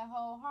agree with that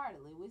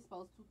wholeheartedly. We're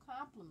supposed to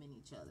complement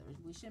each other.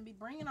 We shouldn't be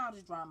bringing all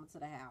this drama to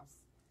the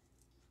house.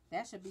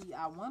 That should be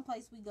our one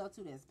place we go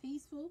to that's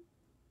peaceful.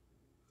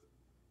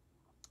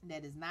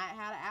 That is not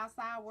how the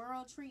outside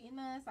world treating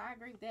us. I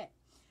agree with that.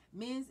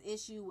 Men's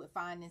issue with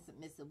finding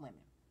submissive women.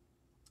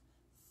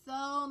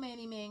 So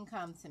many men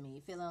come to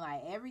me feeling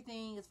like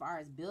everything as far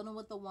as building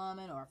with a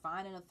woman or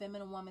finding a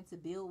feminine woman to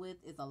build with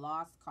is a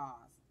lost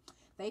cause.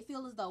 They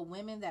feel as though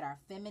women that are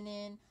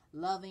feminine,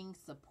 loving,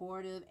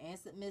 supportive, and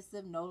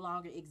submissive no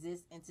longer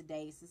exist in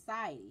today's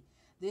society.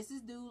 This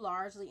is due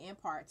largely in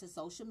part to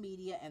social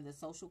media and the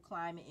social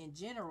climate in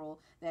general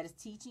that is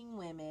teaching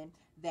women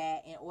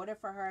that in order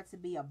for her to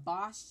be a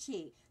boss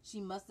chick, she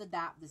must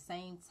adopt the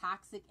same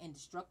toxic and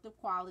destructive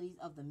qualities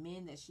of the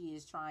men that she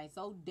is trying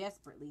so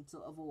desperately to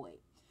avoid.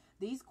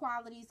 These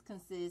qualities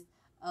consist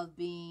of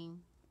being,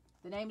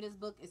 the name of this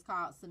book is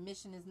called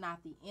Submission is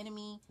Not the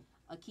Enemy,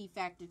 a Key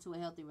Factor to a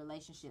Healthy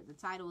Relationship. The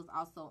title is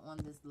also on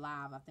this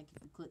live. I think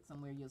if you click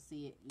somewhere, you'll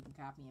see it. You can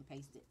copy and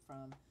paste it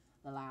from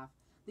the live.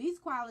 These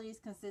qualities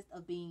consist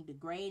of being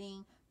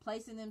degrading,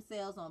 placing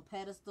themselves on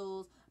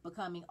pedestals,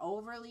 becoming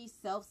overly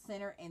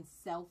self-centered and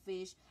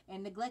selfish,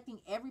 and neglecting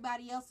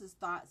everybody else's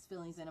thoughts,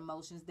 feelings, and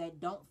emotions that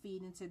don't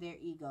feed into their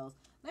egos.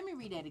 Let me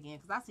read that again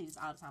because I see this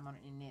all the time on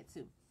the internet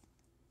too.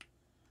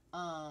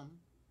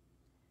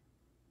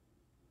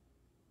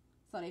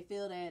 So they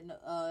feel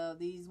that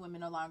these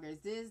women no longer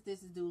exist.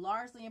 This is due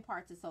largely in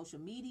part to social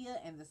media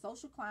and the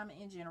social climate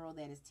in general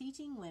that is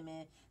teaching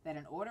women that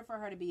in order for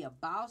her to be a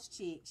boss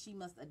chick, she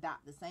must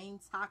adopt the same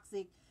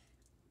toxic,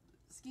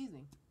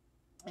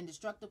 and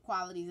destructive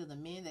qualities of the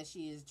men that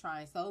she is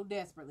trying so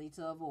desperately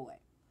to avoid.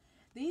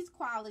 These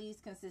qualities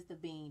consist of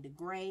being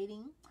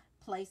degrading,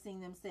 placing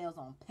themselves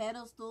on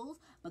pedestals,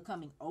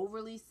 becoming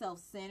overly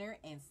self-centered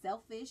and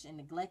selfish, and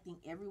neglecting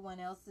everyone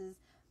else's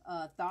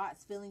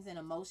thoughts, feelings, and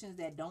emotions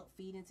that don't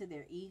feed into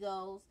their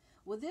egos.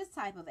 With this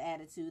type of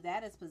attitude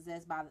that is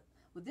possessed by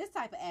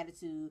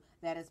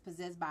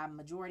a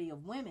majority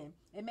of women,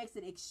 it makes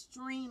it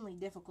extremely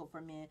difficult for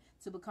men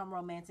to become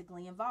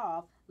romantically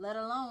involved, let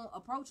alone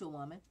approach a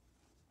woman.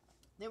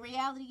 The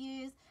reality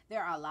is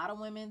there are a lot of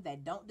women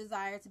that don't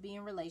desire to be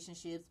in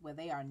relationships where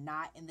they are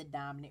not in the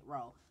dominant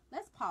role.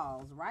 Let's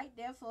pause right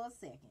there for a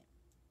second.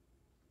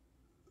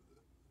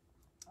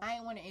 I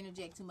didn't want to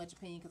interject too much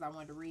opinion because I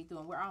wanted to read through,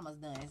 and we're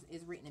almost done.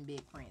 It's written in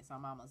big print, so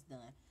I'm almost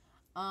done.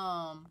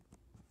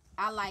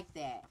 I like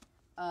that.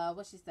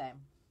 What she say?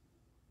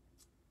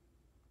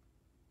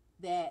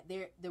 That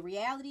the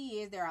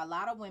reality is there are a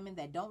lot of women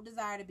that don't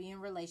desire to be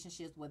in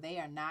relationships where they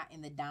are not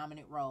in the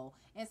dominant role,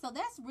 and so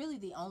that's really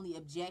the only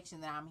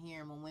objection that I'm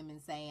hearing when women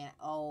saying,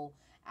 "Oh,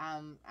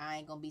 I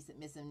ain't gonna be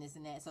submissive and this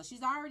and that." So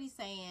she's already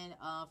saying,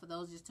 for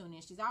those just tuning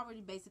in, she's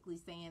already basically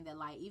saying that,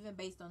 like, even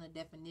based on the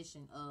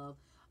definition of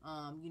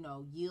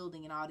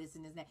yielding and all this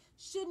and this and that,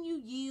 shouldn't you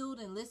yield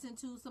and listen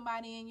to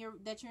somebody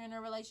that you're in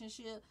a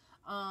relationship?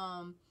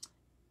 I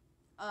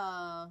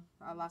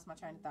lost my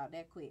train of thought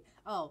that quick.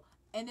 Oh,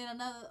 and then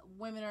another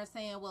women are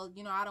saying, well,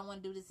 I don't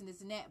want to do this and this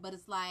and that, but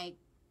it's like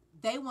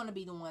they want to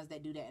be the ones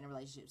that do that in a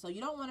relationship. So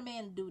you don't want a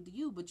man to do it to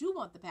you, but you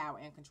want the power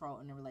and control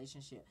in the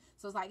relationship.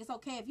 So it's like, it's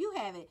okay if you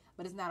have it,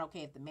 but it's not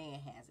okay if the man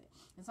has it.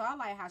 And so I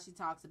like how she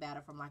talks about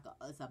it from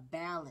it's a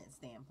balanced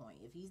standpoint.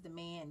 If he's the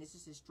man, this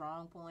is his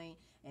strong point,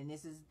 and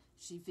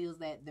she feels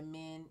that the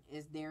men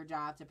is their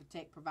job to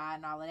protect, provide,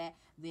 and all of that,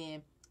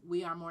 then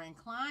we are more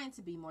inclined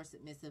to be more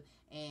submissive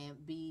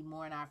and be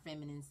more in our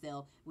feminine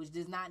self, which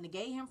does not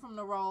negate him from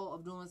the role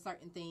of doing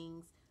certain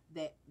things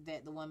that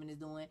the woman is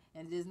doing,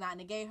 and it does not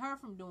negate her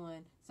from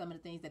doing some of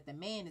the things that the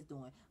man is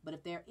doing. But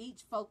if they're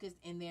each focused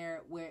in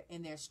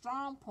their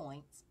strong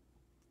points,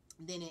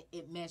 then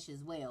it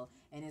meshes well,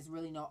 and it's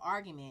really no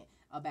argument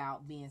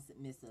about being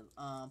submissive.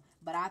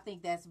 But I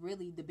think that's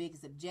really the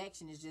biggest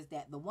objection, is just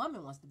that the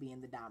woman wants to be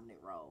in the dominant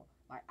role.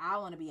 Like, I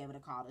want to be able to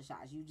call the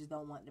shots. You just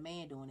don't want the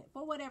man doing it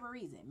for whatever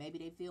reason. Maybe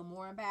they feel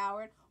more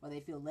empowered, or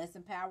they feel less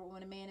empowered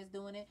when a man is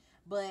doing it.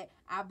 But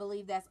I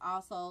believe that's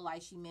also,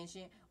 like she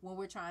mentioned, when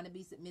we're trying to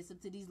be submissive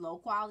to these low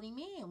quality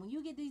men. When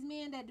you get these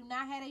men that do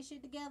not have their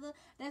shit together,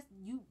 that's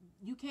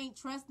you can't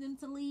trust them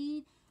to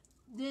lead.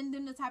 Then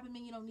the type of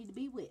men you don't need to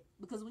be with.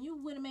 Because when you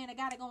with a man that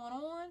got it going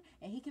on,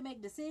 and he can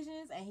make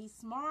decisions, and he's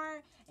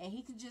smart, and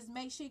he can just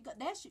make shit go,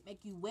 that shit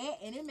make you wet,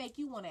 and it make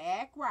you want to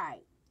act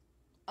right.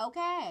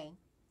 Okay.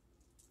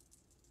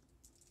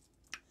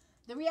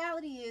 The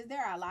reality is,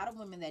 there are a lot of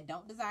women that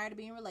don't desire to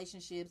be in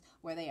relationships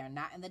where they are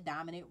not in the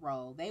dominant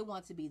role. They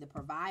want to be the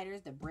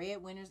providers, the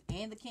breadwinners,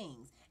 and the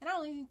kings. And I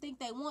don't even think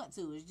they want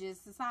to. It's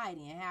just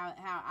society and how it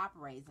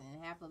operates.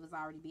 And half of us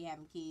already be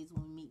having kids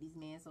when we meet these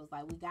men. So it's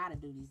like, we got to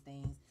do these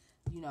things,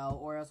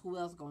 or else who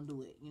else going to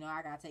do it?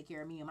 I got to take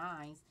care of me and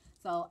mine.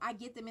 So I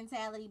get the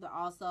mentality, but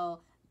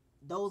also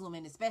those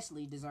women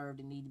especially deserve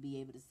to need to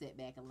be able to sit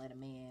back and let a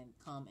man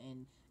come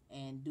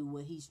and do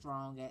what he's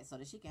strong at, so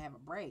that she can have a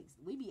break.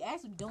 We be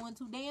actually doing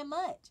too damn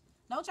much.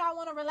 Don't y'all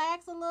want to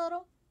relax a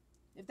little?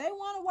 If they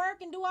want to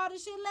work and do all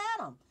this shit,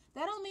 let them.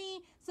 That don't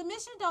mean,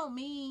 submission don't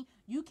mean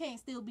you can't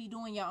still be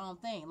doing your own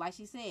thing. Like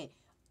she said,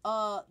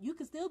 you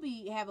can still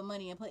be having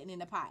money and putting in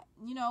the pot.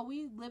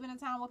 We live in a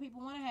time where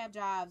people want to have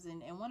jobs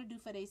and want to do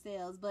for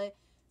themselves, but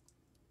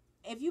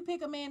if you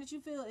pick a man that you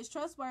feel is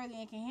trustworthy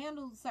and can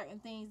handle certain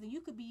things, then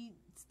you could be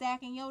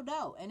stacking your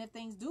dough. And if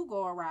things do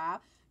go awry,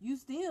 you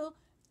still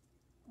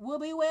will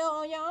be well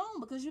on your own,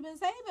 because you've been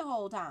saving the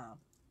whole time.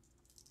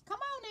 Come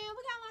on now,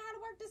 we gotta learn how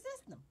to work the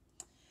system.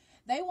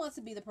 They want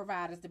to be the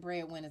providers, the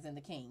breadwinners, and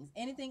the kings.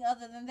 Anything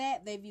other than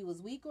that, they view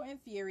as weak or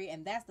inferior,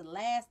 and that's the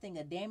last thing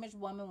a damaged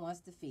woman wants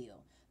to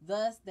feel.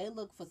 Thus, they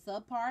look for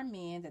subpar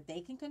men that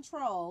they can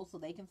control so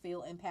they can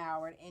feel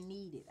empowered and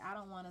needed. I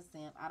don't want a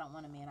simp. I don't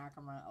want a man I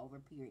can run over,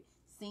 period.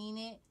 Seen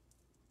it.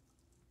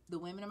 The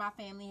women in my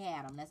family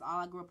had them. That's all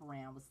I grew up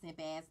around, was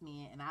simp-ass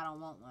men, and I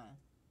don't want one.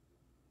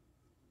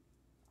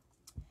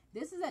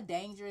 This is a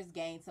dangerous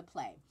game to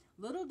play.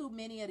 Little do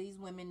many of these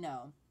women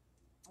know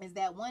is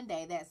that one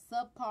day that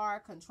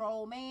subpar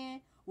control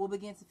man will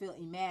begin to feel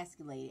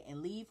emasculated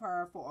and leave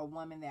her for a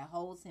woman that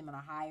holds him in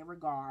a higher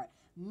regard.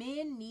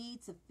 Men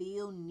need to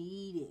feel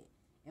needed.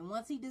 And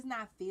once he does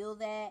not feel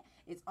that,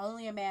 it's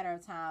only a matter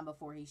of time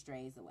before he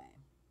strays away.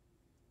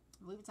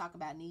 We were talking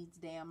about needs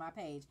today on my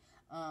page.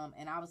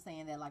 And I was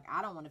saying that, like,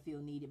 I don't want to feel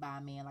needed by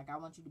a man. Like, I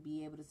want you to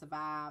be able to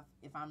survive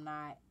if I'm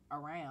not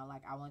around.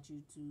 Like, I want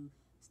you to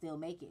still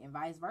make it, and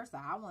vice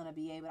versa. I want to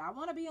be in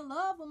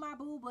love with my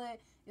boo, but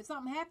if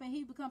something happened,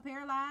 he become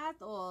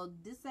paralyzed or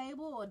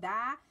disabled or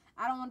die,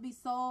 I don't want to be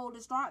so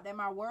distraught that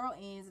my world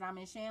ends and I'm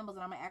in shambles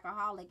and I'm an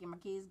alcoholic and my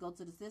kids go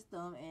to the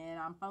system and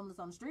I'm homeless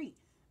on the street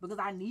because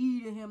I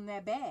needed him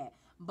that bad.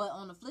 But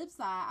on the flip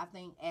side, I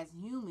think as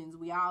humans,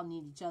 we all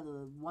need each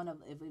other.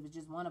 If it was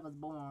just one of us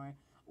born,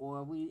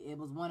 or it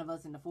was one of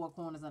us in the four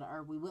corners of the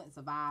earth, we wouldn't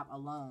survive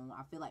alone.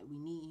 I feel like we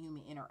need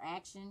human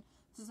interaction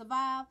to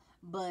survive,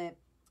 but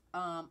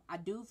I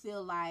do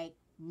feel like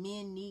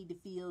men need to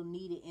feel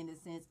needed in the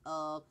sense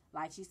of,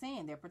 like she's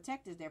saying, they're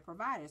protectors, they're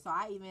providers. So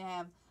I even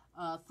have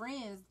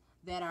friends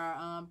that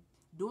are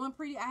doing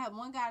pretty. I have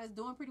one guy that's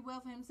doing pretty well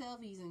for himself.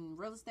 He's in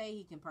real estate.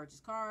 He can purchase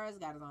cars,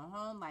 got his own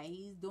home. Like,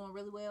 he's doing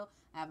really well.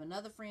 I have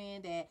another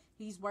friend that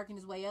he's working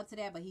his way up to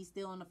that, but he's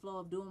still on the flow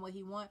of doing what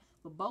he wants.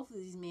 But both of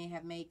these men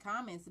have made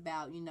comments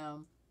about,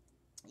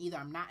 either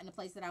I'm not in the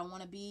place that I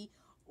want to be,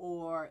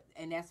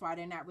 and that's why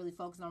they're not really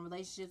focused on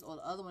relationships, or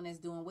the other one that's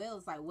doing well,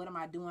 it's like, what am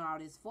I doing all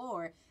this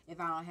for if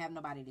I don't have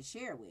nobody to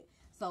share with?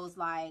 So it's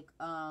like,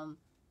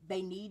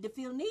 they need to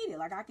feel needed.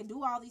 Like, I can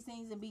do all these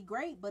things and be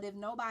great, but if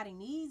nobody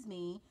needs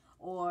me,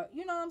 or,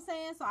 you know what I'm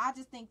saying? So I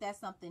just think that's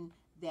something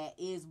that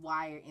is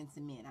wired into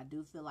men. I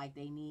do feel like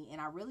they need,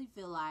 and I really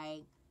feel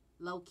like,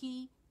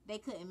 low-key, they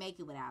couldn't make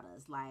it without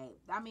us. Like,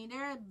 I mean,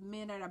 there are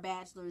men that are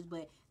bachelors,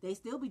 but they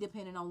still be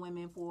dependent on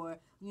women for,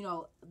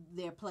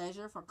 their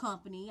pleasure, for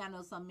company. I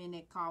know some men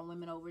that call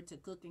women over to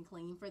cook and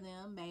clean for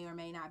them, may or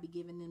may not be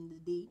giving them the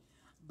D,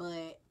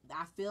 but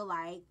I feel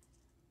like,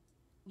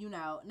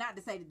 not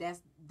to say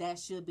that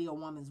should be a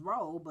woman's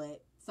role,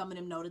 but some of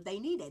them know that they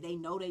need it. They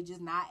know they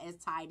just not as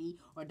tidy,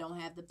 or don't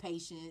have the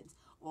patience,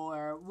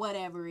 or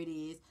whatever it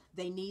is.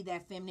 They need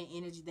that feminine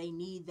energy. They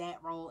need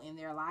that role in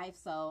their life.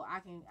 So I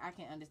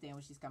can understand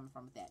where she's coming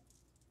from with that.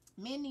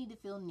 Men need to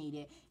feel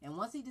needed, and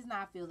once he does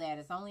not feel that,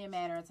 it's only a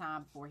matter of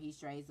time before he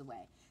strays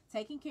away.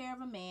 Taking care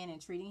of a man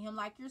and treating him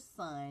like your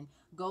son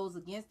goes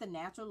against the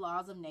natural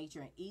laws of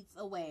nature and eats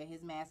away at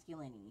his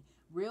masculinity.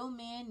 Real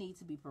men need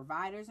to be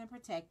providers and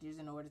protectors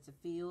in order to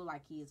feel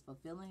like he is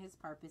fulfilling his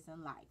purpose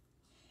in life.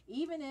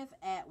 Even if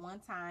at one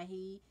time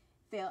he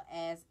felt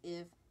as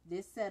if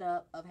this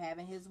setup of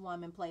having his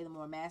woman play the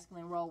more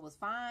masculine role was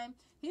fine,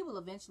 he will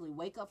eventually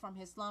wake up from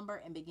his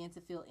slumber and begin to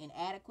feel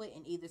inadequate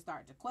and either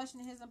start to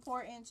question his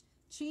importance,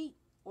 cheat,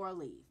 or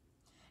leave.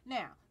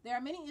 Now, there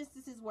are many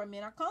instances where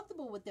men are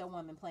comfortable with their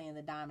woman playing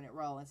the dominant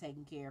role and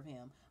taking care of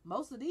him.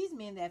 Most of these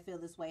men that feel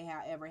this way,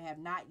 however, have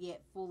not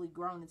yet fully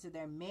grown into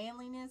their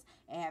manliness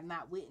and have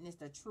not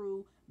witnessed a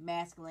true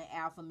masculine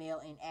alpha male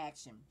in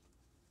action.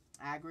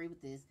 I agree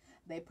with this.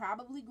 They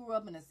probably grew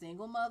up in a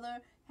single mother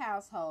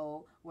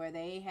household where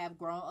they have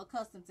grown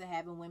accustomed to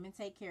having women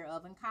take care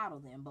of and coddle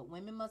them. But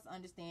women must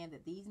understand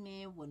that these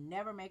men will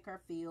never make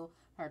her feel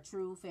her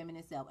true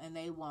feminine self, and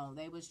they won't.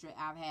 They would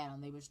I've had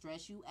them. They would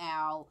stress you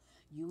out.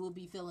 You will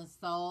be feeling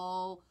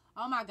so.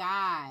 Oh my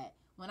God!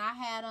 When I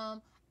had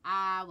them,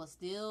 I was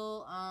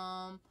still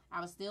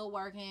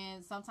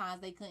working.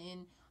 Sometimes they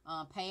couldn't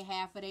pay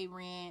half of their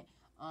rent.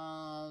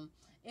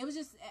 It was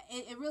just,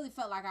 it really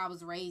felt like I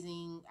was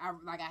raising,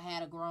 like I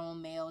had a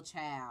grown male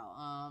child.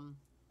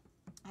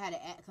 I had to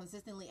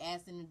consistently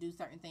ask them to do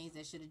certain things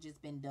that should have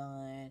just been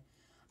done,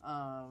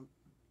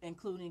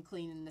 including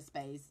cleaning the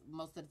space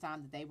most of the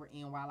time that they were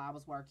in while I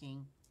was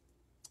working.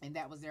 And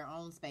that was their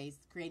own space,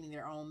 creating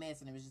their own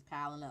mess, and it was just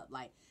piling up.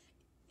 Like,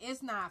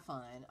 it's not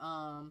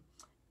fun.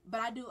 But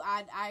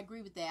I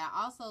agree with that.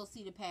 I also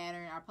see the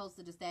pattern. I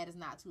posted a status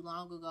not too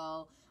long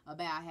ago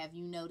about, have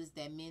you noticed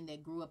that men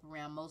that grew up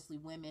around mostly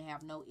women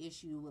have no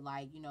issue with,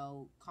 like,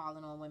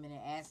 calling on women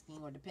and asking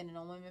or depending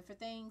on women for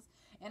things?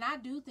 And I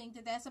do think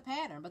that that's a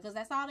pattern, because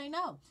that's all they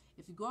know.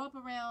 If you grow up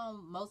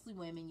around mostly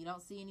women, you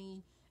don't see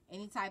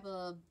any type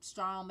of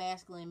strong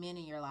masculine men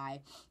in your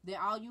life, then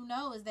all you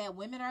know is that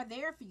women are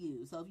there for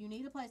you. So if you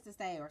need a place to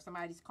stay, or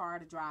somebody's car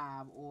to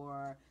drive,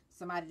 or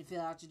somebody to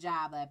fill out your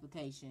job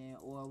application,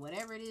 or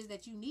whatever it is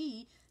that you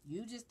need,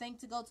 you just think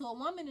to go to a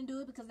woman and do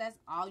it because that's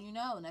all you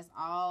know, and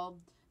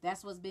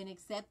that's what's been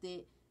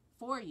accepted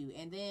for you.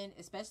 And then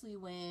especially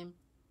when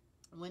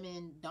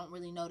women don't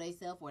really know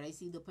themselves, or they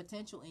see the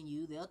potential in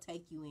you, they'll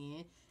take you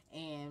in,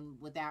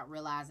 and without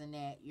realizing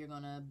that you're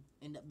gonna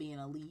end up being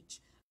a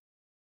leech,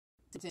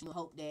 to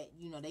hope that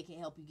they can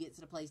help you get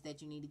to the place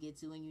that you need to get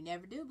to, and you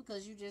never do,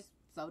 because you just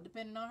so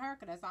dependent on her,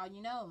 because that's all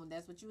you know, and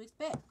that's what you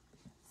expect.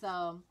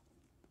 So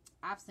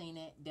I've seen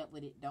it, dealt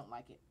with it, don't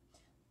like it.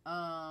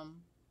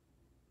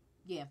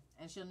 Yeah,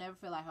 and she'll never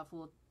feel like her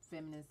full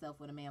feminine self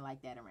with a man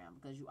like that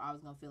around, because you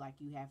always gonna feel like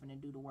you having to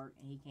do the work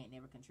and he can't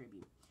never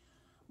contribute.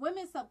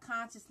 Women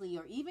subconsciously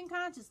or even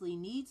consciously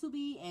need to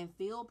be and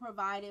feel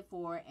provided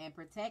for and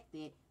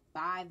protected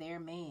by their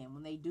man.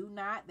 When they do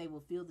not, they will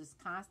feel this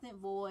constant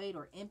void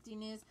or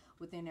emptiness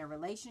within their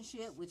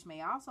relationship, which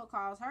may also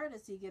cause her to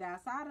seek it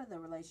outside of the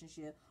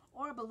relationship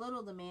or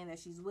belittle the man that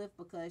she's with,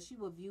 because she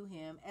will view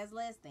him as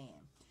less than.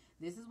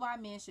 This is why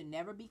men should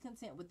never be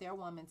content with their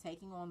woman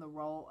taking on the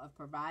role of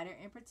provider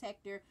and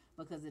protector,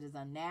 because it is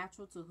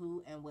unnatural to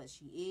who and what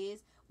she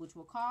is, which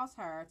will cause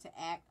her to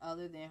act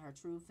other than her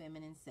true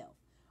feminine self.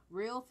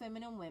 Real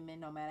feminine women,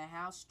 no matter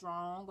how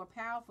strong or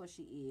powerful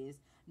she is,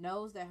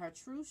 knows that her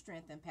true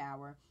strength and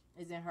power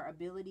is in her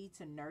ability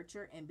to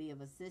nurture and be of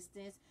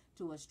assistance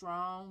to a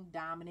strong,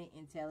 dominant,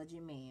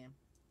 intelligent man.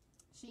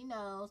 She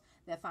knows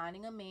that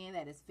finding a man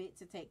that is fit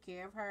to take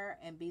care of her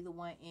and be the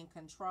one in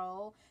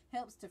control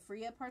helps to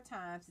free up her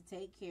time to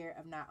take care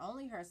of not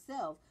only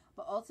herself,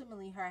 but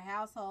ultimately her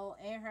household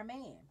and her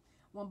man.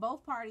 When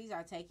both parties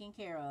are taken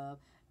care of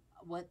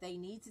what they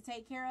need to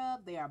take care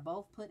of, they are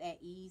both put at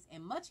ease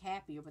and much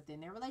happier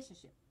within their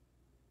relationship.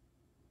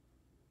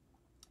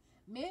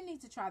 Men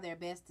need to try their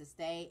best to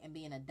stay and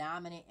be in a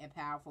dominant and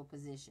powerful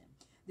position.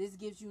 This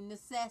gives you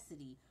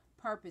necessity,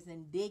 purpose,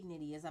 and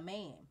dignity as a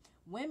man.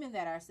 Women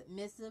that are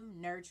submissive,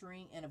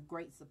 nurturing, and of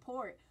great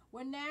support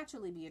will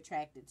naturally be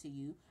attracted to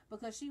you,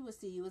 because she will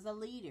see you as a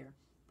leader,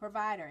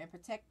 provider, and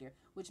protector,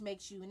 which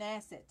makes you an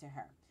asset to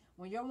her.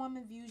 When your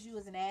woman views you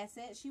as an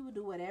asset, she will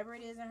do whatever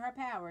it is in her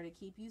power to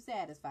keep you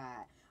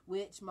satisfied,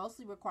 which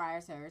mostly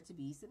requires her to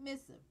be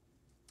submissive.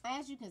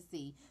 As you can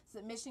see,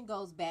 submission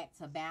goes back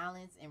to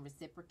balance and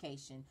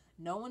reciprocation.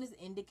 No one is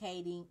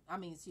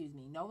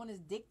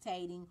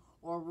dictating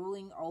or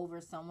ruling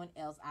over someone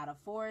else out of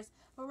force,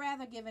 but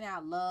rather giving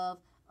out love,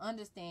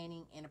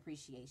 understanding, and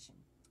appreciation.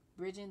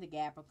 Bridging the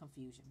gap of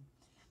confusion.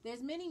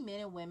 There's many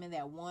men and women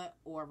that want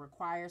or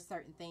require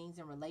certain things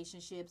in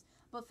relationships,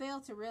 but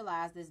fail to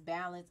realize this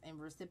balance and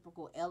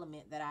reciprocal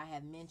element that I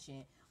have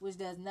mentioned, which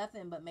does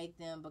nothing but make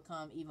them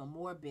become even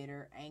more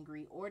bitter,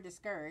 angry, or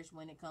discouraged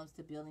when it comes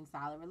to building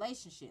solid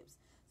relationships.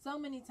 So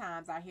many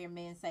times I hear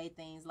men say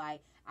things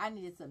like, I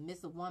need a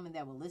submissive woman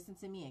that will listen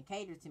to me and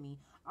cater to me,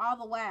 all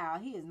the while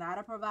he is not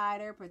a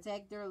provider,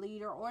 protector,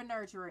 leader, or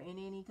nurturer in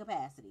any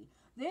capacity.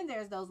 Then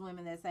there's those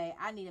women that say,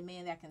 I need a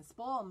man that can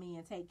spoil me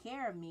and take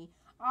care of me,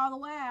 all the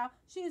while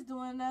she is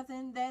doing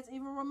nothing that's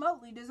even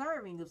remotely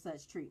deserving of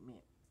such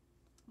treatment.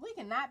 We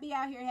cannot be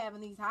out here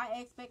having these high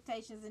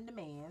expectations and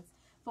demands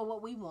for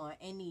what we want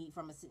and need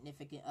from a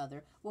significant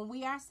other when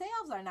we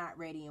ourselves are not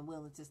ready and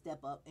willing to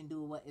step up and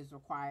do what is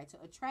required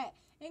to attract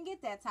and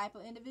get that type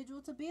of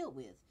individual to build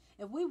with.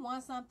 If we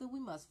want something, we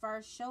must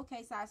first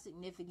showcase our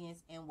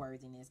significance and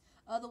worthiness.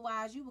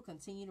 Otherwise, you will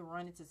continue to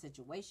run into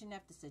situation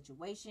after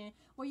situation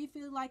where you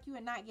feel like you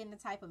are not getting the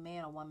type of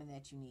man or woman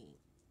that you need.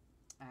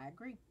 I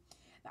agree.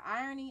 The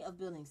irony of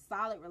building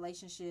solid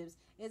relationships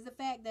is the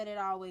fact that it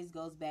always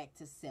goes back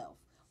to self.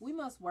 We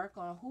must work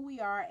on who we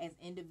are as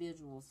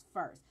individuals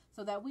first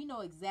so that we know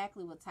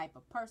exactly what type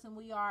of person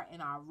we are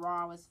in our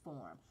rawest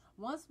form.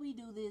 Once we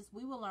do this,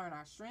 we will learn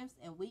our strengths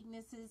and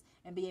weaknesses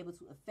and be able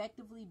to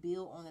effectively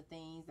build on the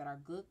things that are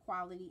good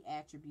quality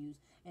attributes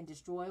and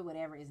destroy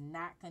whatever is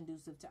not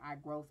conducive to our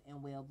growth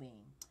and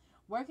well-being.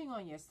 Working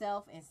on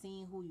yourself and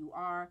seeing who you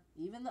are,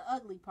 even the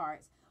ugly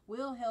parts,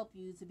 will help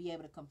you to be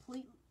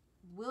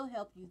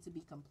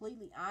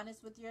completely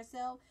honest with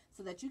yourself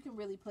so that you can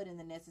really put in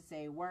the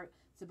necessary work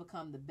to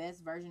become the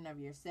best version of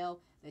yourself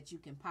that you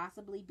can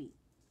possibly be.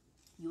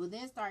 You will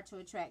then start to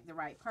attract the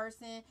right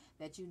person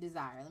that you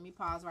desire. Let me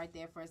pause right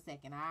there for a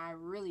second. I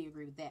really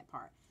agree with that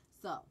part.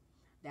 So,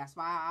 that's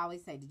why I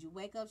always say, did you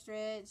wake up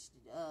stretched?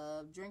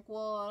 Drink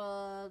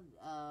water.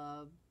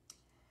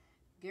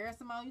 Garrett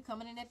Simone, you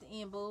coming in at the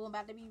end, boo. I'm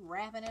about to be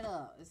wrapping it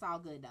up. It's all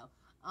good, though.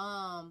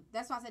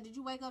 That's why I said, did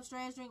you wake up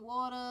stretched, drink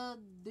water,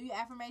 do your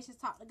affirmations,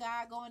 talk to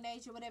God, go in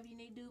nature, whatever you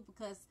need to do?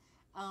 Because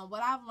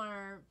what I've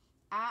learned,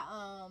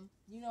 I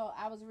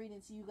was reading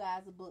to you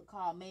guys a book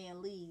called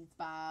Man Leads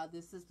by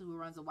this sister who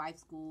runs a wife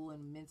school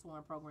and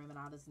mentoring program and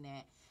all this and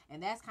that.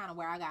 And that's kind of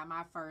where I got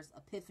my first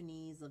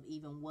epiphanies of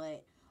even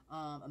what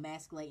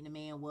emasculating a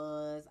man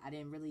was. I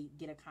didn't really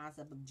get a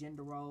concept of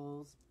gender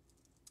roles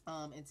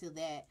until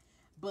that.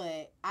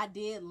 But I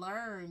did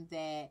learn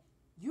that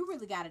you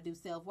really got to do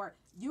self-work.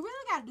 You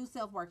really got to do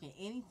self-work in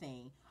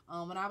anything.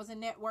 When I was in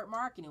network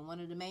marketing, one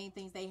of the main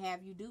things they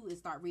have you do is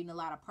start reading a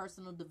lot of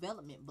personal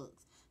development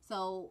books.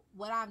 So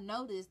what I've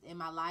noticed in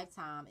my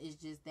lifetime is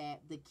just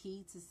that the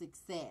key to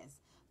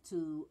success,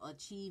 to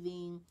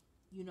achieving,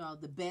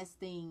 the best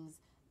things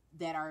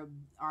that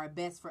are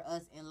best for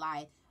us in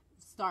life,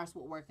 starts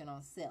with working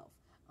on self.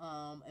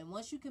 And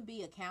once you can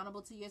be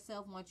accountable to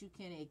yourself, once you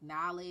can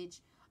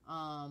acknowledge,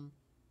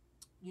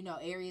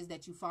 areas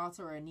that you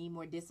falter or need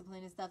more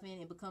discipline and stuff in,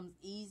 it becomes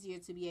easier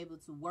to be able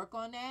to work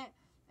on that.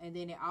 And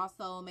then it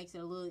also makes it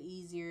a little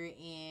easier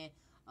in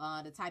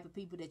the type of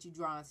people that you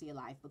draw into your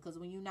life. Because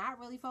when you're not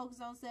really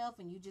focused on self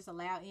and you just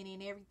allow any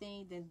and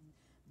everything, then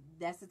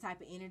that's the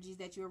type of energies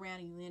that you're around,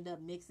 and you end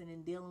up mixing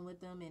and dealing with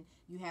them. And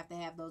you have to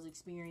have those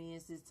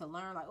experiences to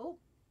learn, like,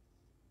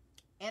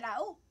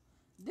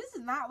 this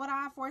is not what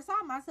I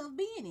foresaw myself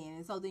being in.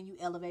 And so then you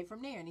elevate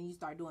from there, and then you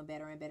start doing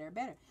better and better and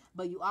better.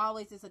 But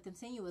it's a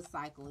continuous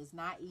cycle. It's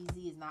not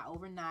easy. It's not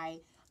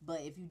overnight. But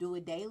if you do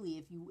it daily,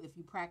 if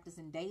you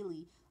practicing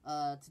daily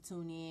to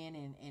tune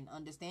in and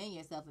understand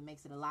yourself, it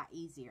makes it a lot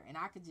easier. And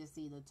I could just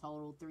see the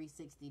total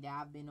 360 that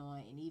I've been on.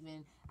 And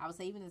even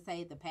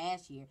the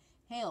past year,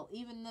 hell,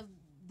 even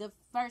the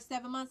first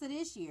 7 months of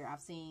this year,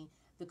 I've seen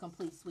the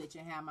complete switch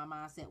in how my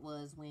mindset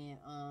was when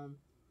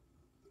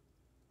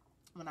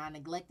I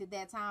neglected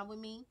that time with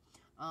me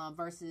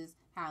versus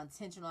how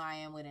intentional I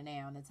am with it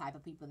now, and the type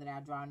of people that I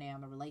draw now,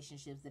 the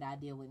relationships that I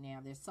deal with now.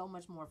 They're so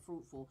much more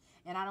fruitful,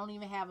 and I don't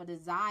even have a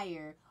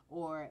desire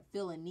or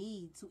feel a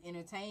need to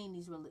entertain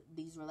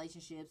these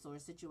relationships or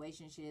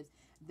situationships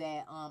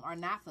that are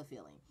not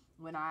fulfilling.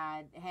 When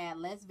I had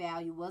less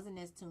value, wasn't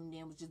as tuned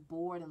in, was just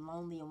bored and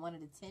lonely and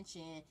wanted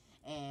attention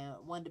and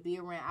wanted to be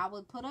around, I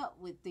would put up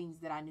with things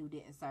that I knew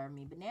didn't serve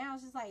me. But now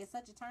it's just like, it's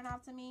such a turn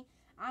off to me.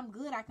 I'm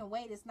good. I can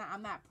wait.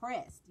 I'm not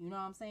pressed. You know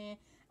what I'm saying?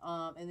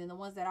 And then the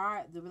ones that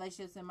are, the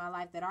relationships in my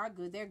life that are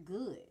good, they're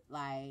good.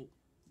 Like,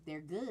 they're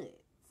good.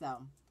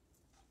 So,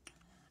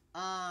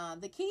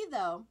 the key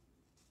though,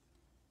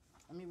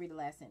 let me read the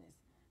last sentence.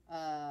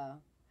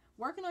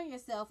 Working on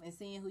yourself and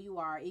seeing who you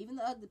are, even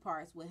the ugly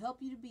parts, will help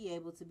you to be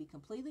able to be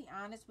completely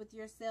honest with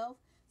yourself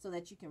so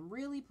that you can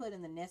really put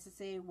in the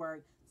necessary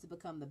work to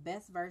become the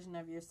best version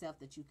of yourself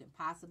that you can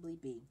possibly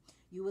be.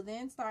 You will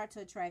then start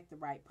to attract the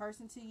right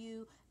person to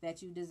you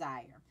that you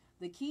desire.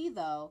 The key,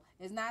 though,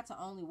 is not to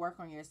only work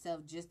on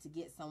yourself just to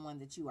get someone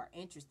that you are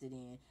interested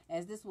in,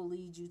 as this will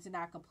lead you to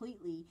not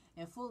completely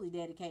and fully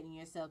dedicating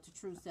yourself to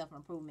true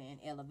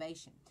self-improvement and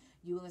elevation.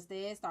 You will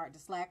instead start to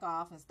slack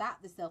off and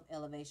stop the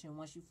self-elevation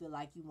once you feel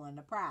like you won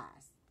the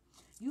prize.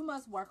 You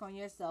must work on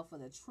yourself for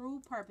the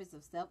true purpose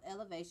of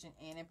self-elevation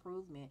and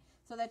improvement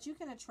so that you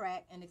can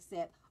attract and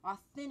accept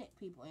authentic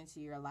people into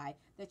your life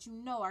that you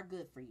know are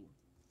good for you.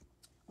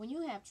 When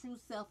you have true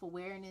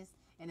self-awareness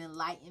and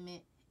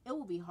enlightenment, it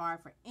will be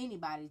hard for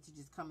anybody to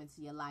just come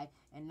into your life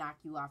and knock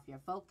you off your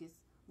focus.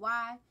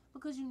 Why?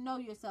 Because you know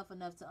yourself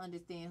enough to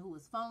understand who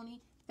is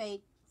phony,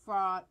 fake,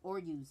 fraud, or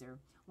user.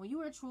 When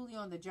you are truly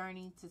on the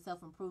journey to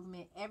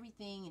self-improvement,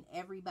 everything and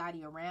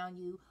everybody around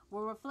you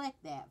will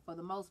reflect that for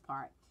the most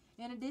part.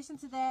 In addition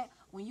to that,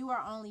 when you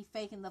are only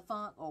faking the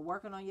funk or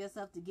working on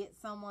yourself to get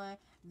someone,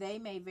 they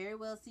may very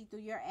well see through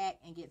your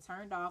act and get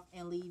turned off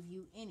and leave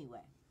you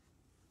anyway.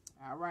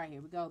 All right,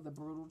 here we go. The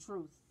brutal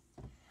truth.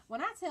 When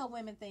I tell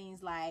women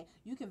things like,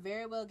 you can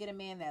very well get a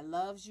man that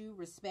loves you,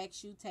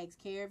 respects you, takes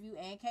care of you,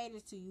 and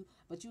caters to you,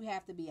 but you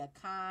have to be a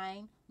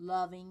kind,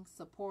 loving,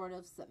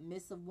 supportive,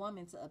 submissive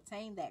woman to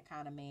obtain that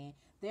kind of man,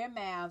 their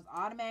mouths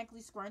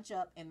automatically scrunch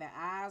up and their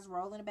eyes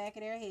roll in the back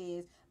of their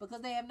heads because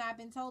they have not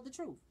been told the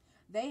truth.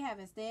 They have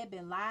instead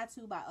been lied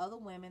to by other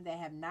women that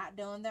have not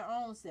done their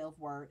own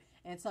self-work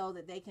and told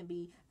that they can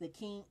be the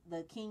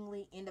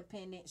kingly,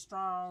 independent,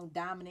 strong,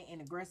 dominant,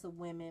 and aggressive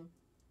women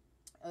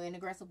an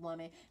aggressive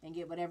woman and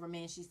get whatever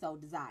man she so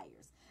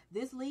desires.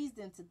 This leads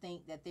them to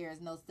think that there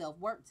is no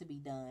self-work to be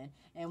done,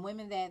 and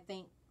women that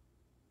think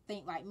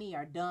like me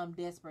are dumb,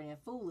 desperate, and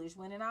foolish,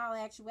 when in all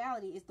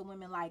actuality it's the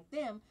women like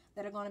them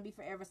that are going to be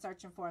forever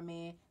searching for a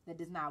man that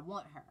does not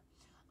want her.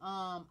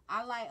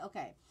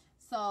 Okay,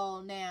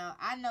 so now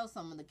I know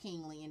some of the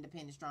kingly,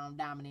 independent, strong,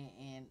 dominant,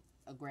 and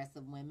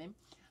aggressive women.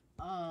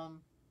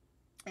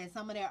 And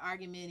some of their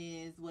argument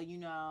is,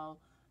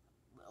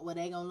 well,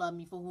 they gonna love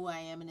me for who I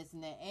am and this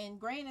and that. And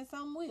granted,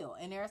 some will.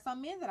 And there are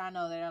some men that I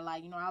know that are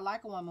like, I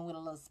like a woman with a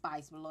little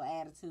spice, with a little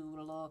attitude, with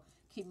a little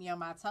keep me on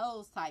my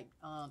toes type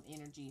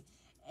energy.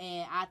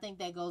 And I think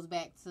that goes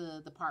back to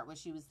the part where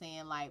she was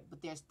saying, like,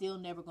 but they're still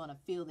never going to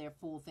feel their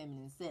full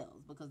feminine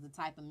selves, because the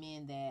type of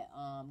men that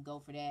go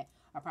for that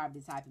are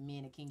probably the type of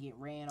men that can get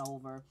ran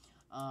over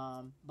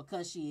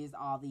because she is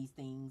all these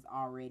things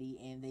already,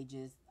 and they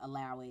just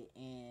allow it.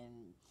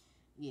 And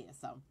yeah,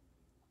 so,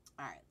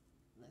 all right.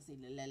 Let's see.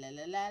 La, la,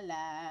 la, la,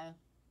 la.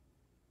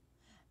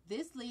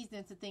 This leads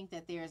them to think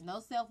that there is no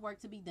self-work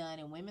to be done,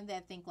 and women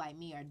that think like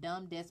me are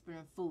dumb, desperate,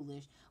 and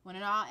foolish, when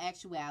in all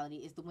actuality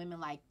it's the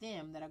women like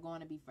them that are going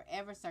to be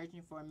forever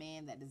searching for a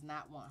man that does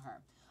not want her.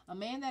 A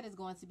man that is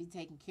going to be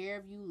taking care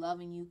of you,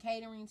 loving you,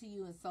 catering to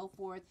you, and so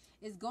forth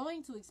is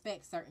going to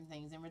expect certain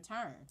things in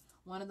return.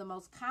 One of the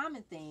most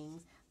common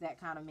things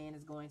that kind of man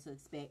is going to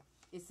expect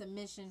is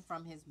submission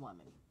from his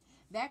woman.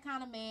 That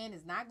kind of man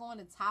is not going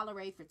to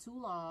tolerate for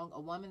too long a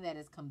woman that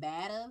is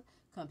combative,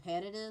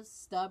 competitive,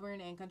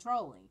 stubborn, and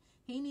controlling.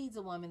 He needs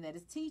a woman that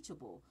is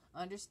teachable,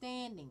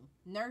 understanding,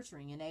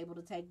 nurturing, and able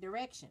to take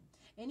direction.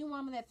 Any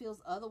woman that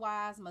feels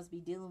otherwise must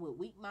be dealing with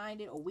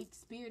weak-minded or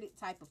weak-spirited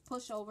type of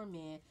pushover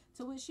men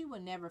to which she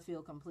will never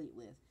feel complete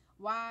with.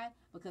 Why?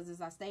 Because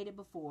as I stated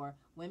before,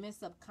 women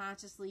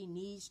subconsciously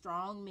need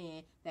strong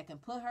men that can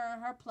put her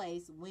in her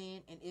place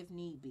when and if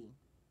need be.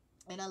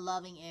 In a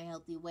loving and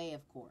healthy way,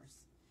 of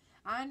course.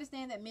 I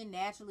understand that men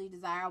naturally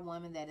desire a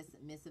woman that is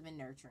submissive and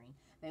nurturing.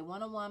 They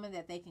want a woman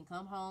that they can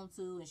come home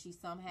to, and she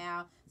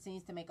somehow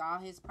seems to make all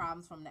his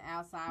problems from the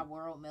outside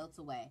world melt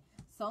away.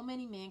 So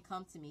many men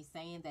come to me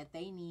saying that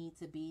they need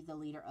to be the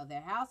leader of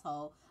their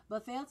household,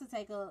 but fail to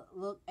take a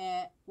look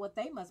at what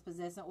they must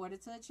possess in order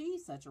to achieve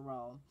such a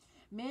role.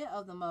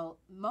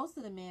 Most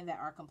of the men that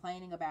are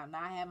complaining about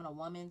not having a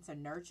woman to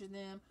nurture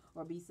them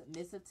or be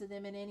submissive to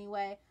them in any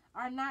way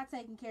are not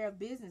taking care of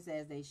business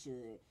as they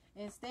should.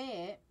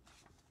 Instead,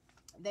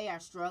 they are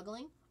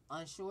struggling,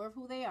 unsure of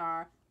who they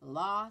are,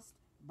 lost,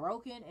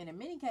 broken, and in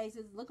many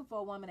cases looking for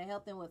a woman to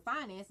help them with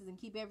finances and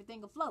keep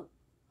everything afloat.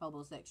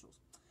 Homosexuals.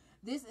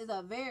 This is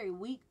a very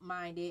weak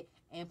mindset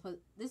and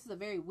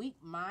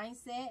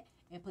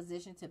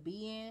position to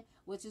be in,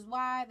 which is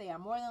why they are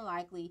more than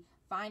likely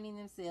finding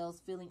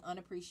themselves feeling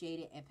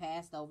unappreciated and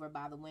passed over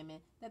by the women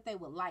that they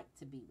would like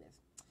to be with.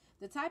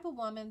 The type of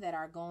women that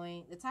are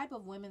going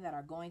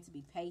to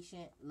be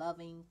patient,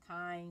 loving,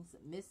 kind,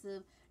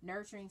 submissive,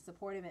 nurturing,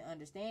 supportive, and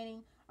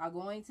understanding are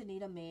going to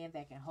need a man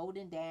that can hold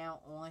him down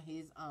on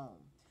his own.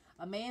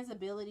 A man's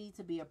ability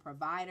to be a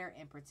provider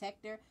and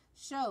protector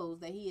shows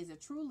that he is a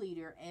true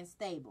leader and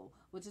stable,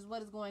 which is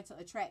what is going to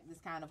attract this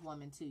kind of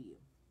woman to you.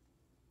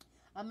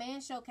 A man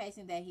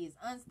showcasing that he is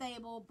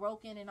unstable,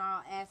 broken in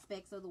all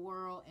aspects of the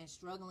world, and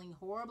struggling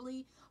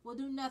horribly will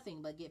do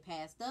nothing but get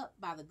passed up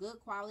by the good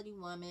quality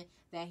woman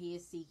that he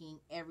is seeking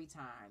every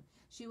time.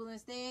 She will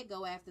instead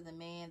go after the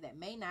man that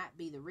may not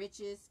be the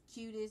richest,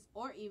 cutest,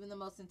 or even the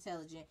most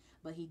intelligent,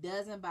 but he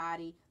does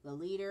embody the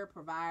leader,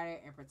 provider,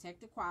 and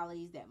protector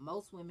qualities that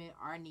most women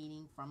are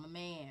needing from a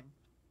man.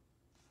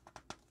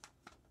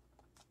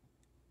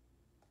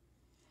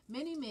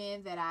 Many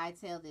men that I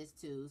tell this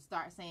to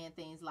start saying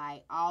things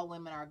like, all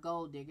women are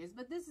gold diggers,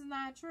 but this is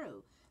not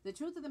true. The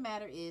truth of the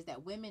matter is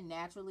that women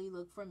naturally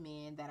look for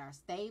men that are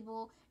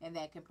stable and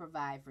that can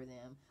provide for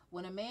them.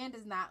 When a man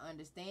does not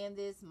understand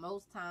this,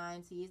 most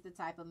times he is the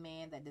type of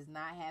man that does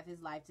not have his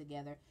life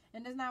together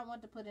and does not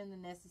want to put in the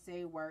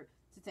necessary work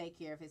to take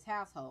care of his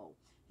household.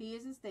 He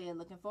is instead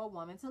looking for a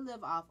woman to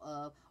live off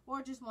of,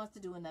 or just wants to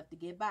do enough to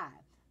get by.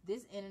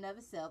 This in and of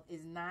itself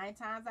is 9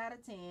 times out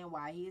of 10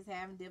 why he is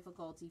having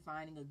difficulty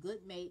finding a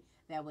good mate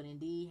that would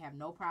indeed have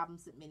no problem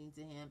submitting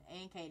to him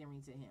and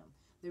catering to him.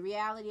 The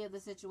reality of the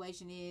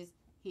situation is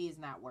he is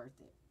not worth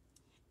it.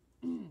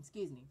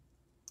 Excuse me.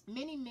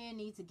 Many men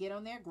need to get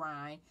on their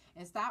grind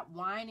and stop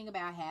whining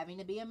about having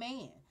to be a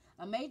man.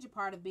 A major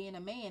part of being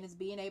a man is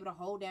being able to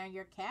hold down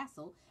your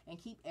castle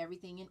and keep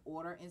everything in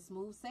order and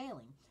smooth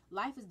sailing.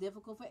 Life is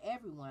difficult for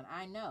everyone,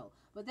 I know,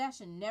 but that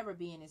should never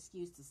be an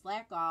excuse to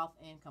slack off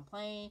and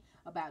complain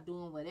about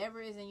doing whatever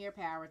is in your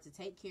power to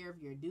take care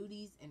of your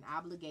duties and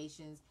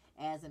obligations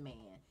as a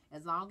man,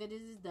 as long as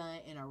it is done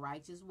in a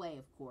righteous way,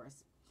 of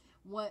course.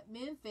 What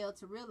men fail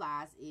to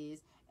realize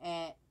is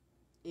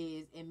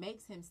it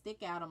makes him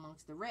stick out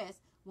amongst the rest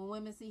when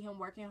women see him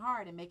working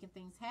hard and making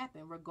things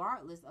happen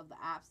regardless of the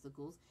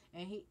obstacles,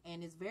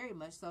 and is very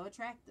much so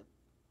attractive.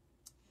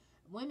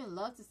 Women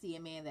love to see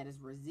a man that is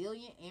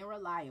resilient and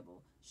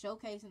reliable,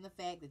 showcasing the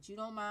fact that you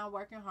don't mind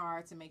working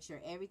hard to make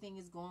sure everything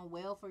is going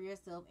well for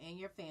yourself and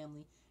your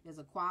family is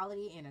a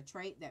quality and a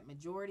trait that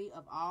majority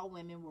of all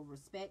women will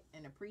respect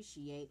and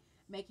appreciate,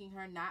 making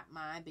her not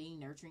mind being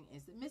nurturing and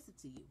submissive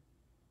to you.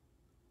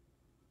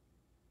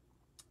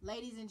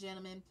 Ladies and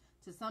gentlemen,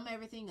 to sum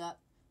everything up,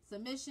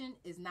 submission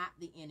is not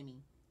the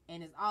enemy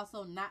and is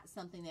also not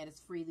something that is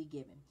freely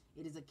given.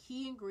 It is a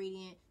key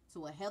ingredient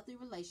to a healthy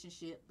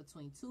relationship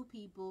between two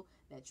people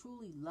that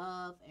truly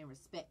love and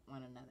respect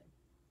one another.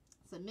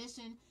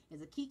 Submission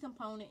is a key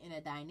component in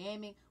a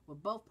dynamic where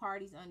both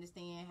parties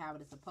understand how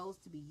it is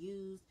supposed to be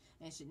used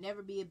and should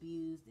never be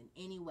abused in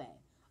any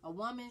way. A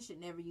woman should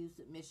never use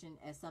submission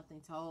as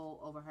something to hold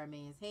over her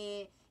man's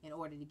head in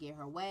order to get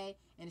her way,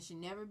 and it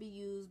should never be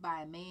used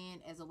by a man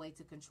as a way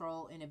to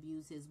control and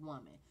abuse his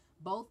woman.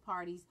 Both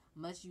parties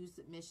must use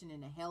submission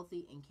in a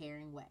healthy and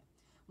caring way.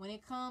 When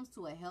it comes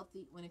to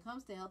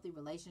healthy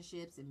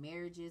relationships and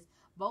marriages,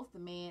 both the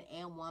man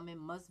and woman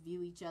must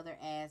view each other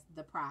as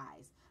the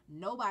prize.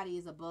 Nobody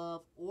is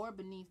above or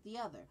beneath the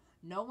other.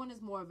 No one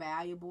is more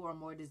valuable or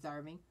more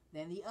deserving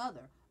than the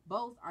other.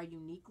 Both are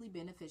uniquely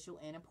beneficial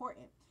and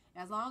important.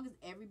 As long as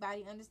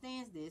everybody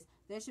understands this,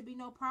 there should be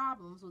no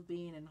problems with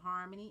being in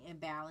harmony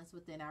and balance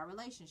within our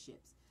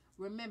relationships.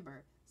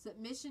 Remember,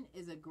 submission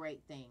is a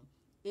great thing.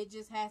 It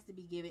just has to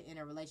be given in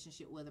a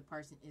relationship where the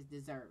person is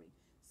deserving.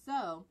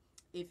 So,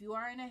 if you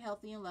are in a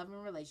healthy and loving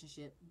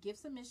relationship, give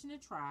submission a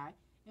try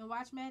and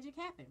watch magic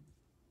happen.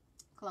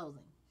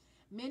 Closing.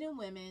 Men and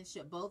women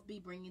should both be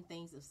bringing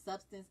things of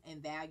substance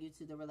and value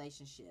to the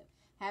relationship.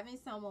 Having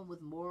someone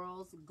with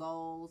morals,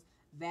 goals,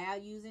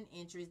 values, and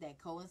interests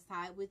that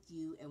coincide with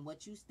you and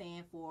what you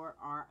stand for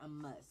are a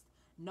must.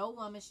 No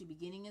woman should be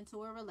getting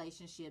into a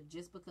relationship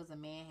just because a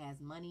man has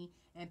money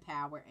and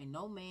power, and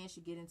no man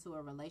should get into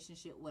a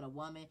relationship with a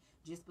woman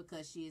just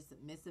because she is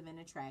submissive and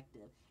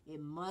attractive. It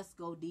must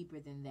go deeper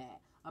than that.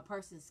 A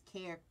person's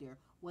character,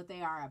 what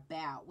they are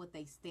about, what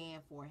they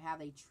stand for, how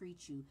they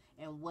treat you,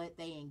 and what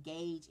they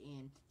engage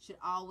in should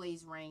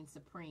always reign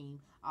supreme,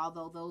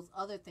 although those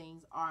other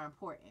things are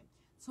important.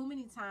 Too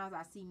many times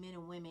I see men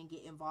and women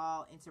get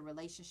involved into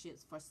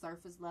relationships for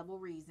surface level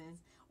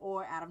reasons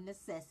or out of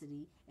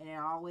necessity, and it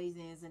always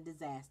ends in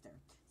disaster.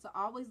 So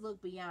always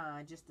look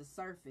beyond just the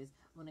surface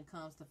when it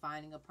comes to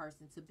finding a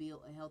person to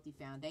build a healthy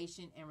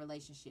foundation and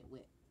relationship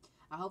with.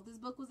 I hope this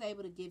book was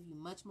able to give you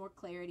much more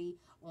clarity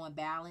on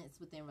balance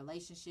within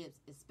relationships,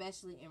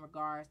 especially in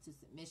regards to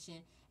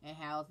submission and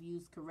how, if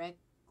used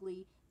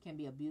correctly, can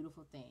be a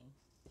beautiful thing.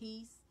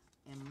 Peace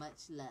and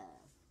much love.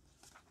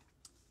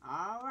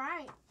 All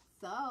right.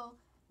 So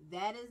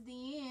that is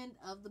the end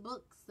of the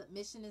book,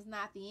 Submission is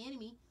Not the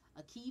Enemy,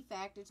 a key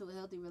factor to a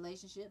healthy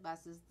relationship by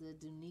Sister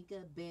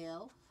Danica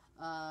Bell.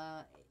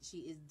 She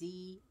is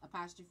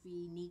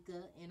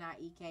D'_Nika,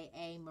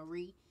 Nieka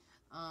Marie,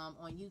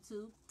 on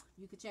YouTube.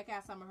 You can check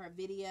out some of her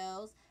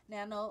videos.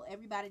 Now, I know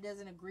everybody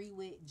doesn't agree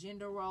with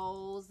gender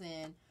roles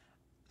and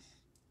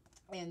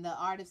the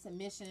art of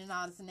submission and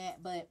all this and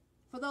that, but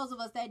for those of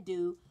us that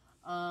do,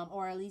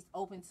 or at least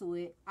open to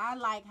it, I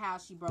like how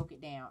she broke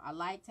it down. I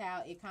liked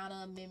how it kind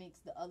of mimics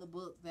the other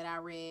book that I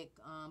read,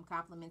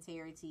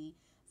 Complementarity.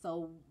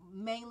 So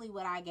mainly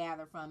what I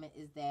gather from it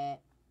is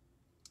that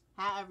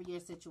however your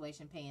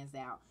situation pans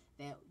out,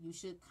 that you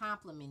should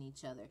complement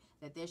each other,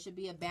 that there should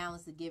be a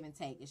balance of give and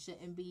take. It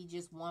shouldn't be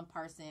just one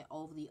person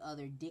over the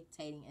other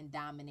dictating and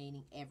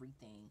dominating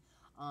everything.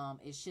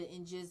 It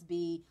shouldn't just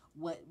be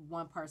what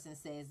one person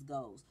says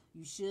goes.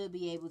 You should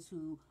be able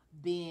to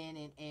bend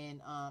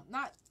and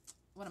not,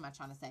 what am I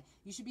trying to say?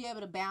 You should be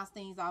able to bounce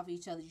things off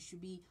each other. You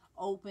should be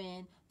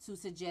open to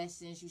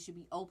suggestions. You should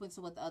be open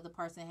to what the other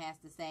person has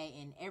to say,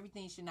 and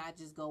everything should not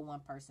just go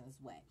one person's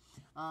way.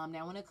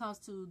 Now, when it comes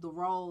to the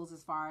roles,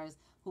 as far as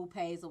who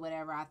pays or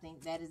whatever, I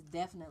think that is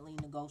definitely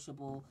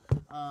negotiable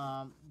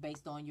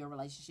based on your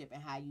relationship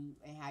and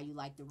how you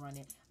like to run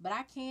it. But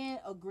I can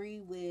agree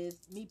with,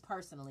 me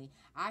personally,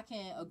 I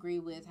can agree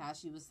with how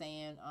she was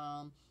saying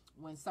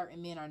when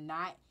certain men are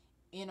not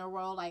in a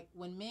role, like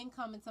when men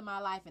come into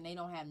my life and they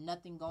don't have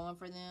nothing going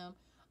for them,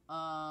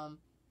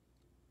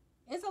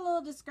 it's a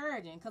little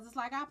discouraging, because it's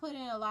like I put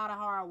in a lot of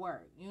hard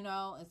work, and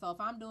so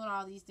if I'm doing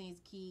all these things,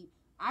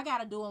 I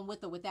gotta do them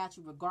with or without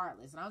you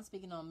regardless. And I'm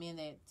speaking on men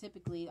that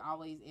typically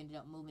always end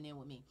up moving in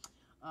with me.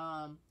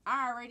 I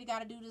already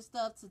gotta do this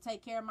stuff to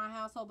take care of my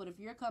household, but if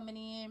you're coming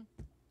in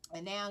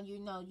and now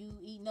you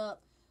eating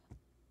up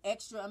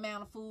extra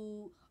amount of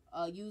food,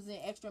 using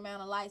extra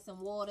amount of lights and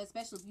water,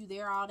 especially if you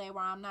there all day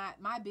where I'm not,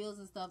 my bills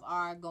and stuff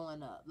are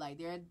going up. Like,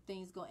 there are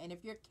things going, and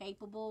if you're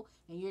capable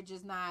and you're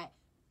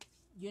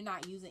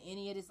not using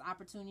any of this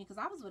opportunity, because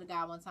I was with a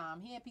guy one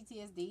time, he had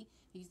PTSD,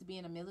 he used to be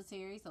in the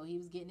military, so he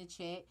was getting a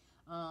check,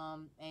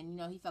 and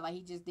he felt like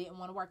he just didn't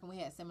want to work, and we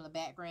had similar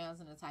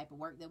backgrounds and the type of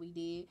work that we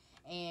did,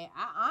 and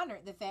I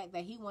honored the fact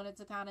that he wanted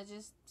to kind of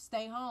just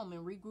stay home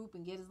and regroup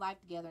and get his life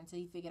together until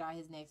he figured out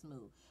his next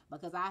move,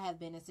 because I have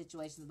been in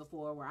situations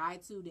before where I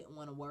too didn't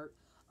want to work,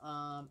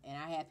 and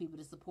I had people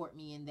to support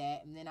me in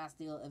that, and then I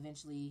still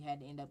eventually had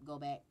to end up go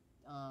back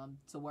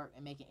to work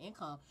and make an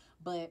income.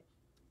 But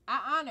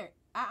I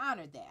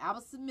honored that. I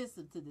was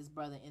submissive to this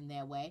brother in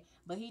that way,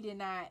 but he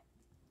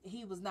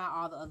was not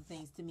all the other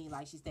things to me,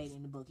 like she stated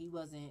in the book. He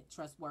wasn't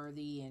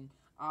trustworthy and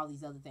all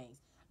these other things.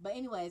 But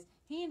anyways,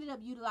 he ended up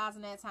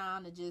utilizing that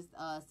time to just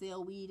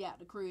sell weed out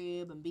the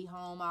crib and be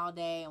home all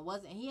day,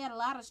 and he had a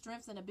lot of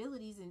strengths and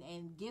abilities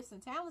and gifts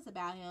and talents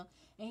about him,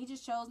 and he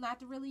just chose not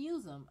to really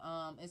use them.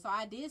 And so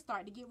I did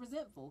start to get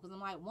resentful, because I'm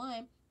like,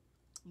 one,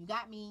 you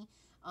got me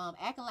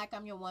acting like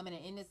I'm your woman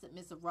and in this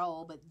submissive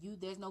role, but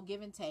there's no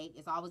give and take.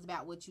 It's always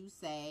about what you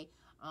say,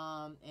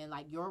 and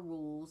like your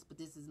rules. But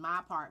this is my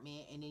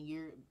apartment, and then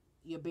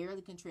you're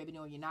barely contributing,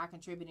 or you're not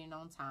contributing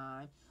on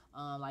time.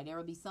 Like there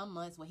would be some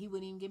months where he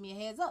wouldn't even give me a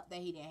heads up that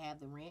he didn't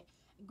have the rent.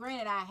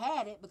 Granted, I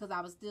had it because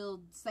I was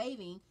still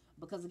saving,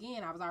 because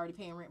again, I was already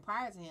paying rent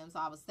prior to him, so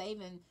I was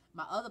saving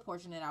my other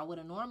portion that I would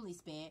have normally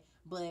spent.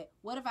 But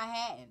what if I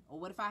hadn't? Or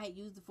what if I had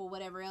used it for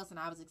whatever else and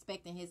I was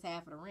expecting his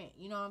half of the rent?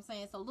 You know what I'm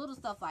saying? So little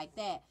stuff like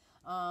that.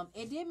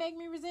 It did make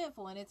me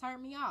resentful, and it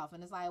turned me off.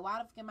 And it's like, why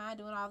the fuck am I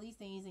doing all these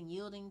things and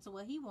yielding to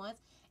what he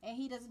wants, and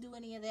he doesn't do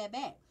any of that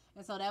back?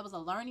 And so that was a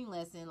learning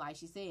lesson. Like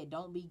she said,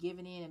 don't be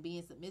giving in and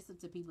being submissive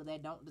to people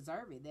that don't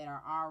deserve it, that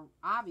are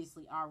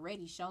obviously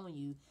already showing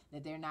you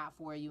that they're not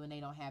for you and they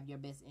don't have your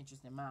best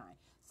interest in mind.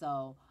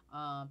 So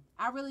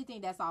I really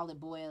think that's all it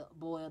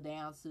boiled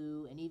down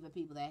to. And even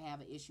people that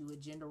have an issue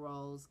with gender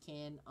roles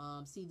can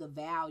see the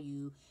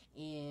value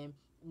in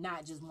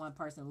not just one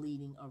person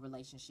leading a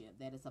relationship,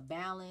 that it's a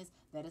balance,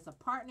 that it's a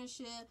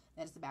partnership,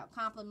 that it's about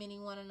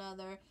complimenting one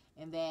another,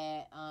 and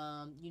that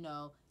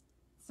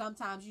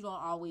sometimes you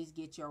don't always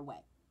get your way.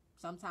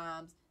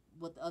 Sometimes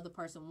what the other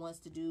person wants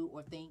to do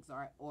or thinks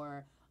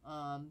or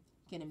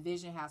can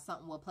envision how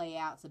something will play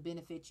out to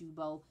benefit you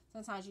both,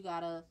 sometimes you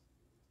gotta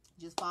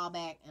just fall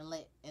back and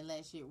let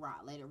shit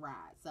rock, let it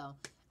ride. So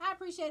I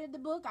appreciated the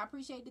book. I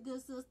appreciate the good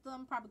sister.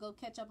 I'm probably go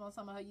catch up on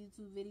some of her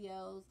YouTube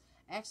videos.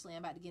 Actually,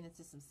 I'm about to get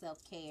into some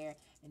self-care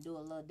and do a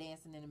little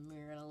dancing in the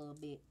mirror in a little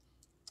bit.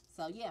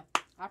 So yeah,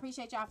 I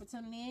appreciate y'all for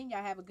tuning in.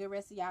 Y'all have a good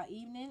rest of y'all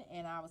evening,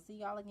 and I will see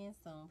y'all again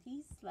soon.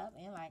 Peace, love,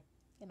 and light.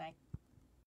 Good night.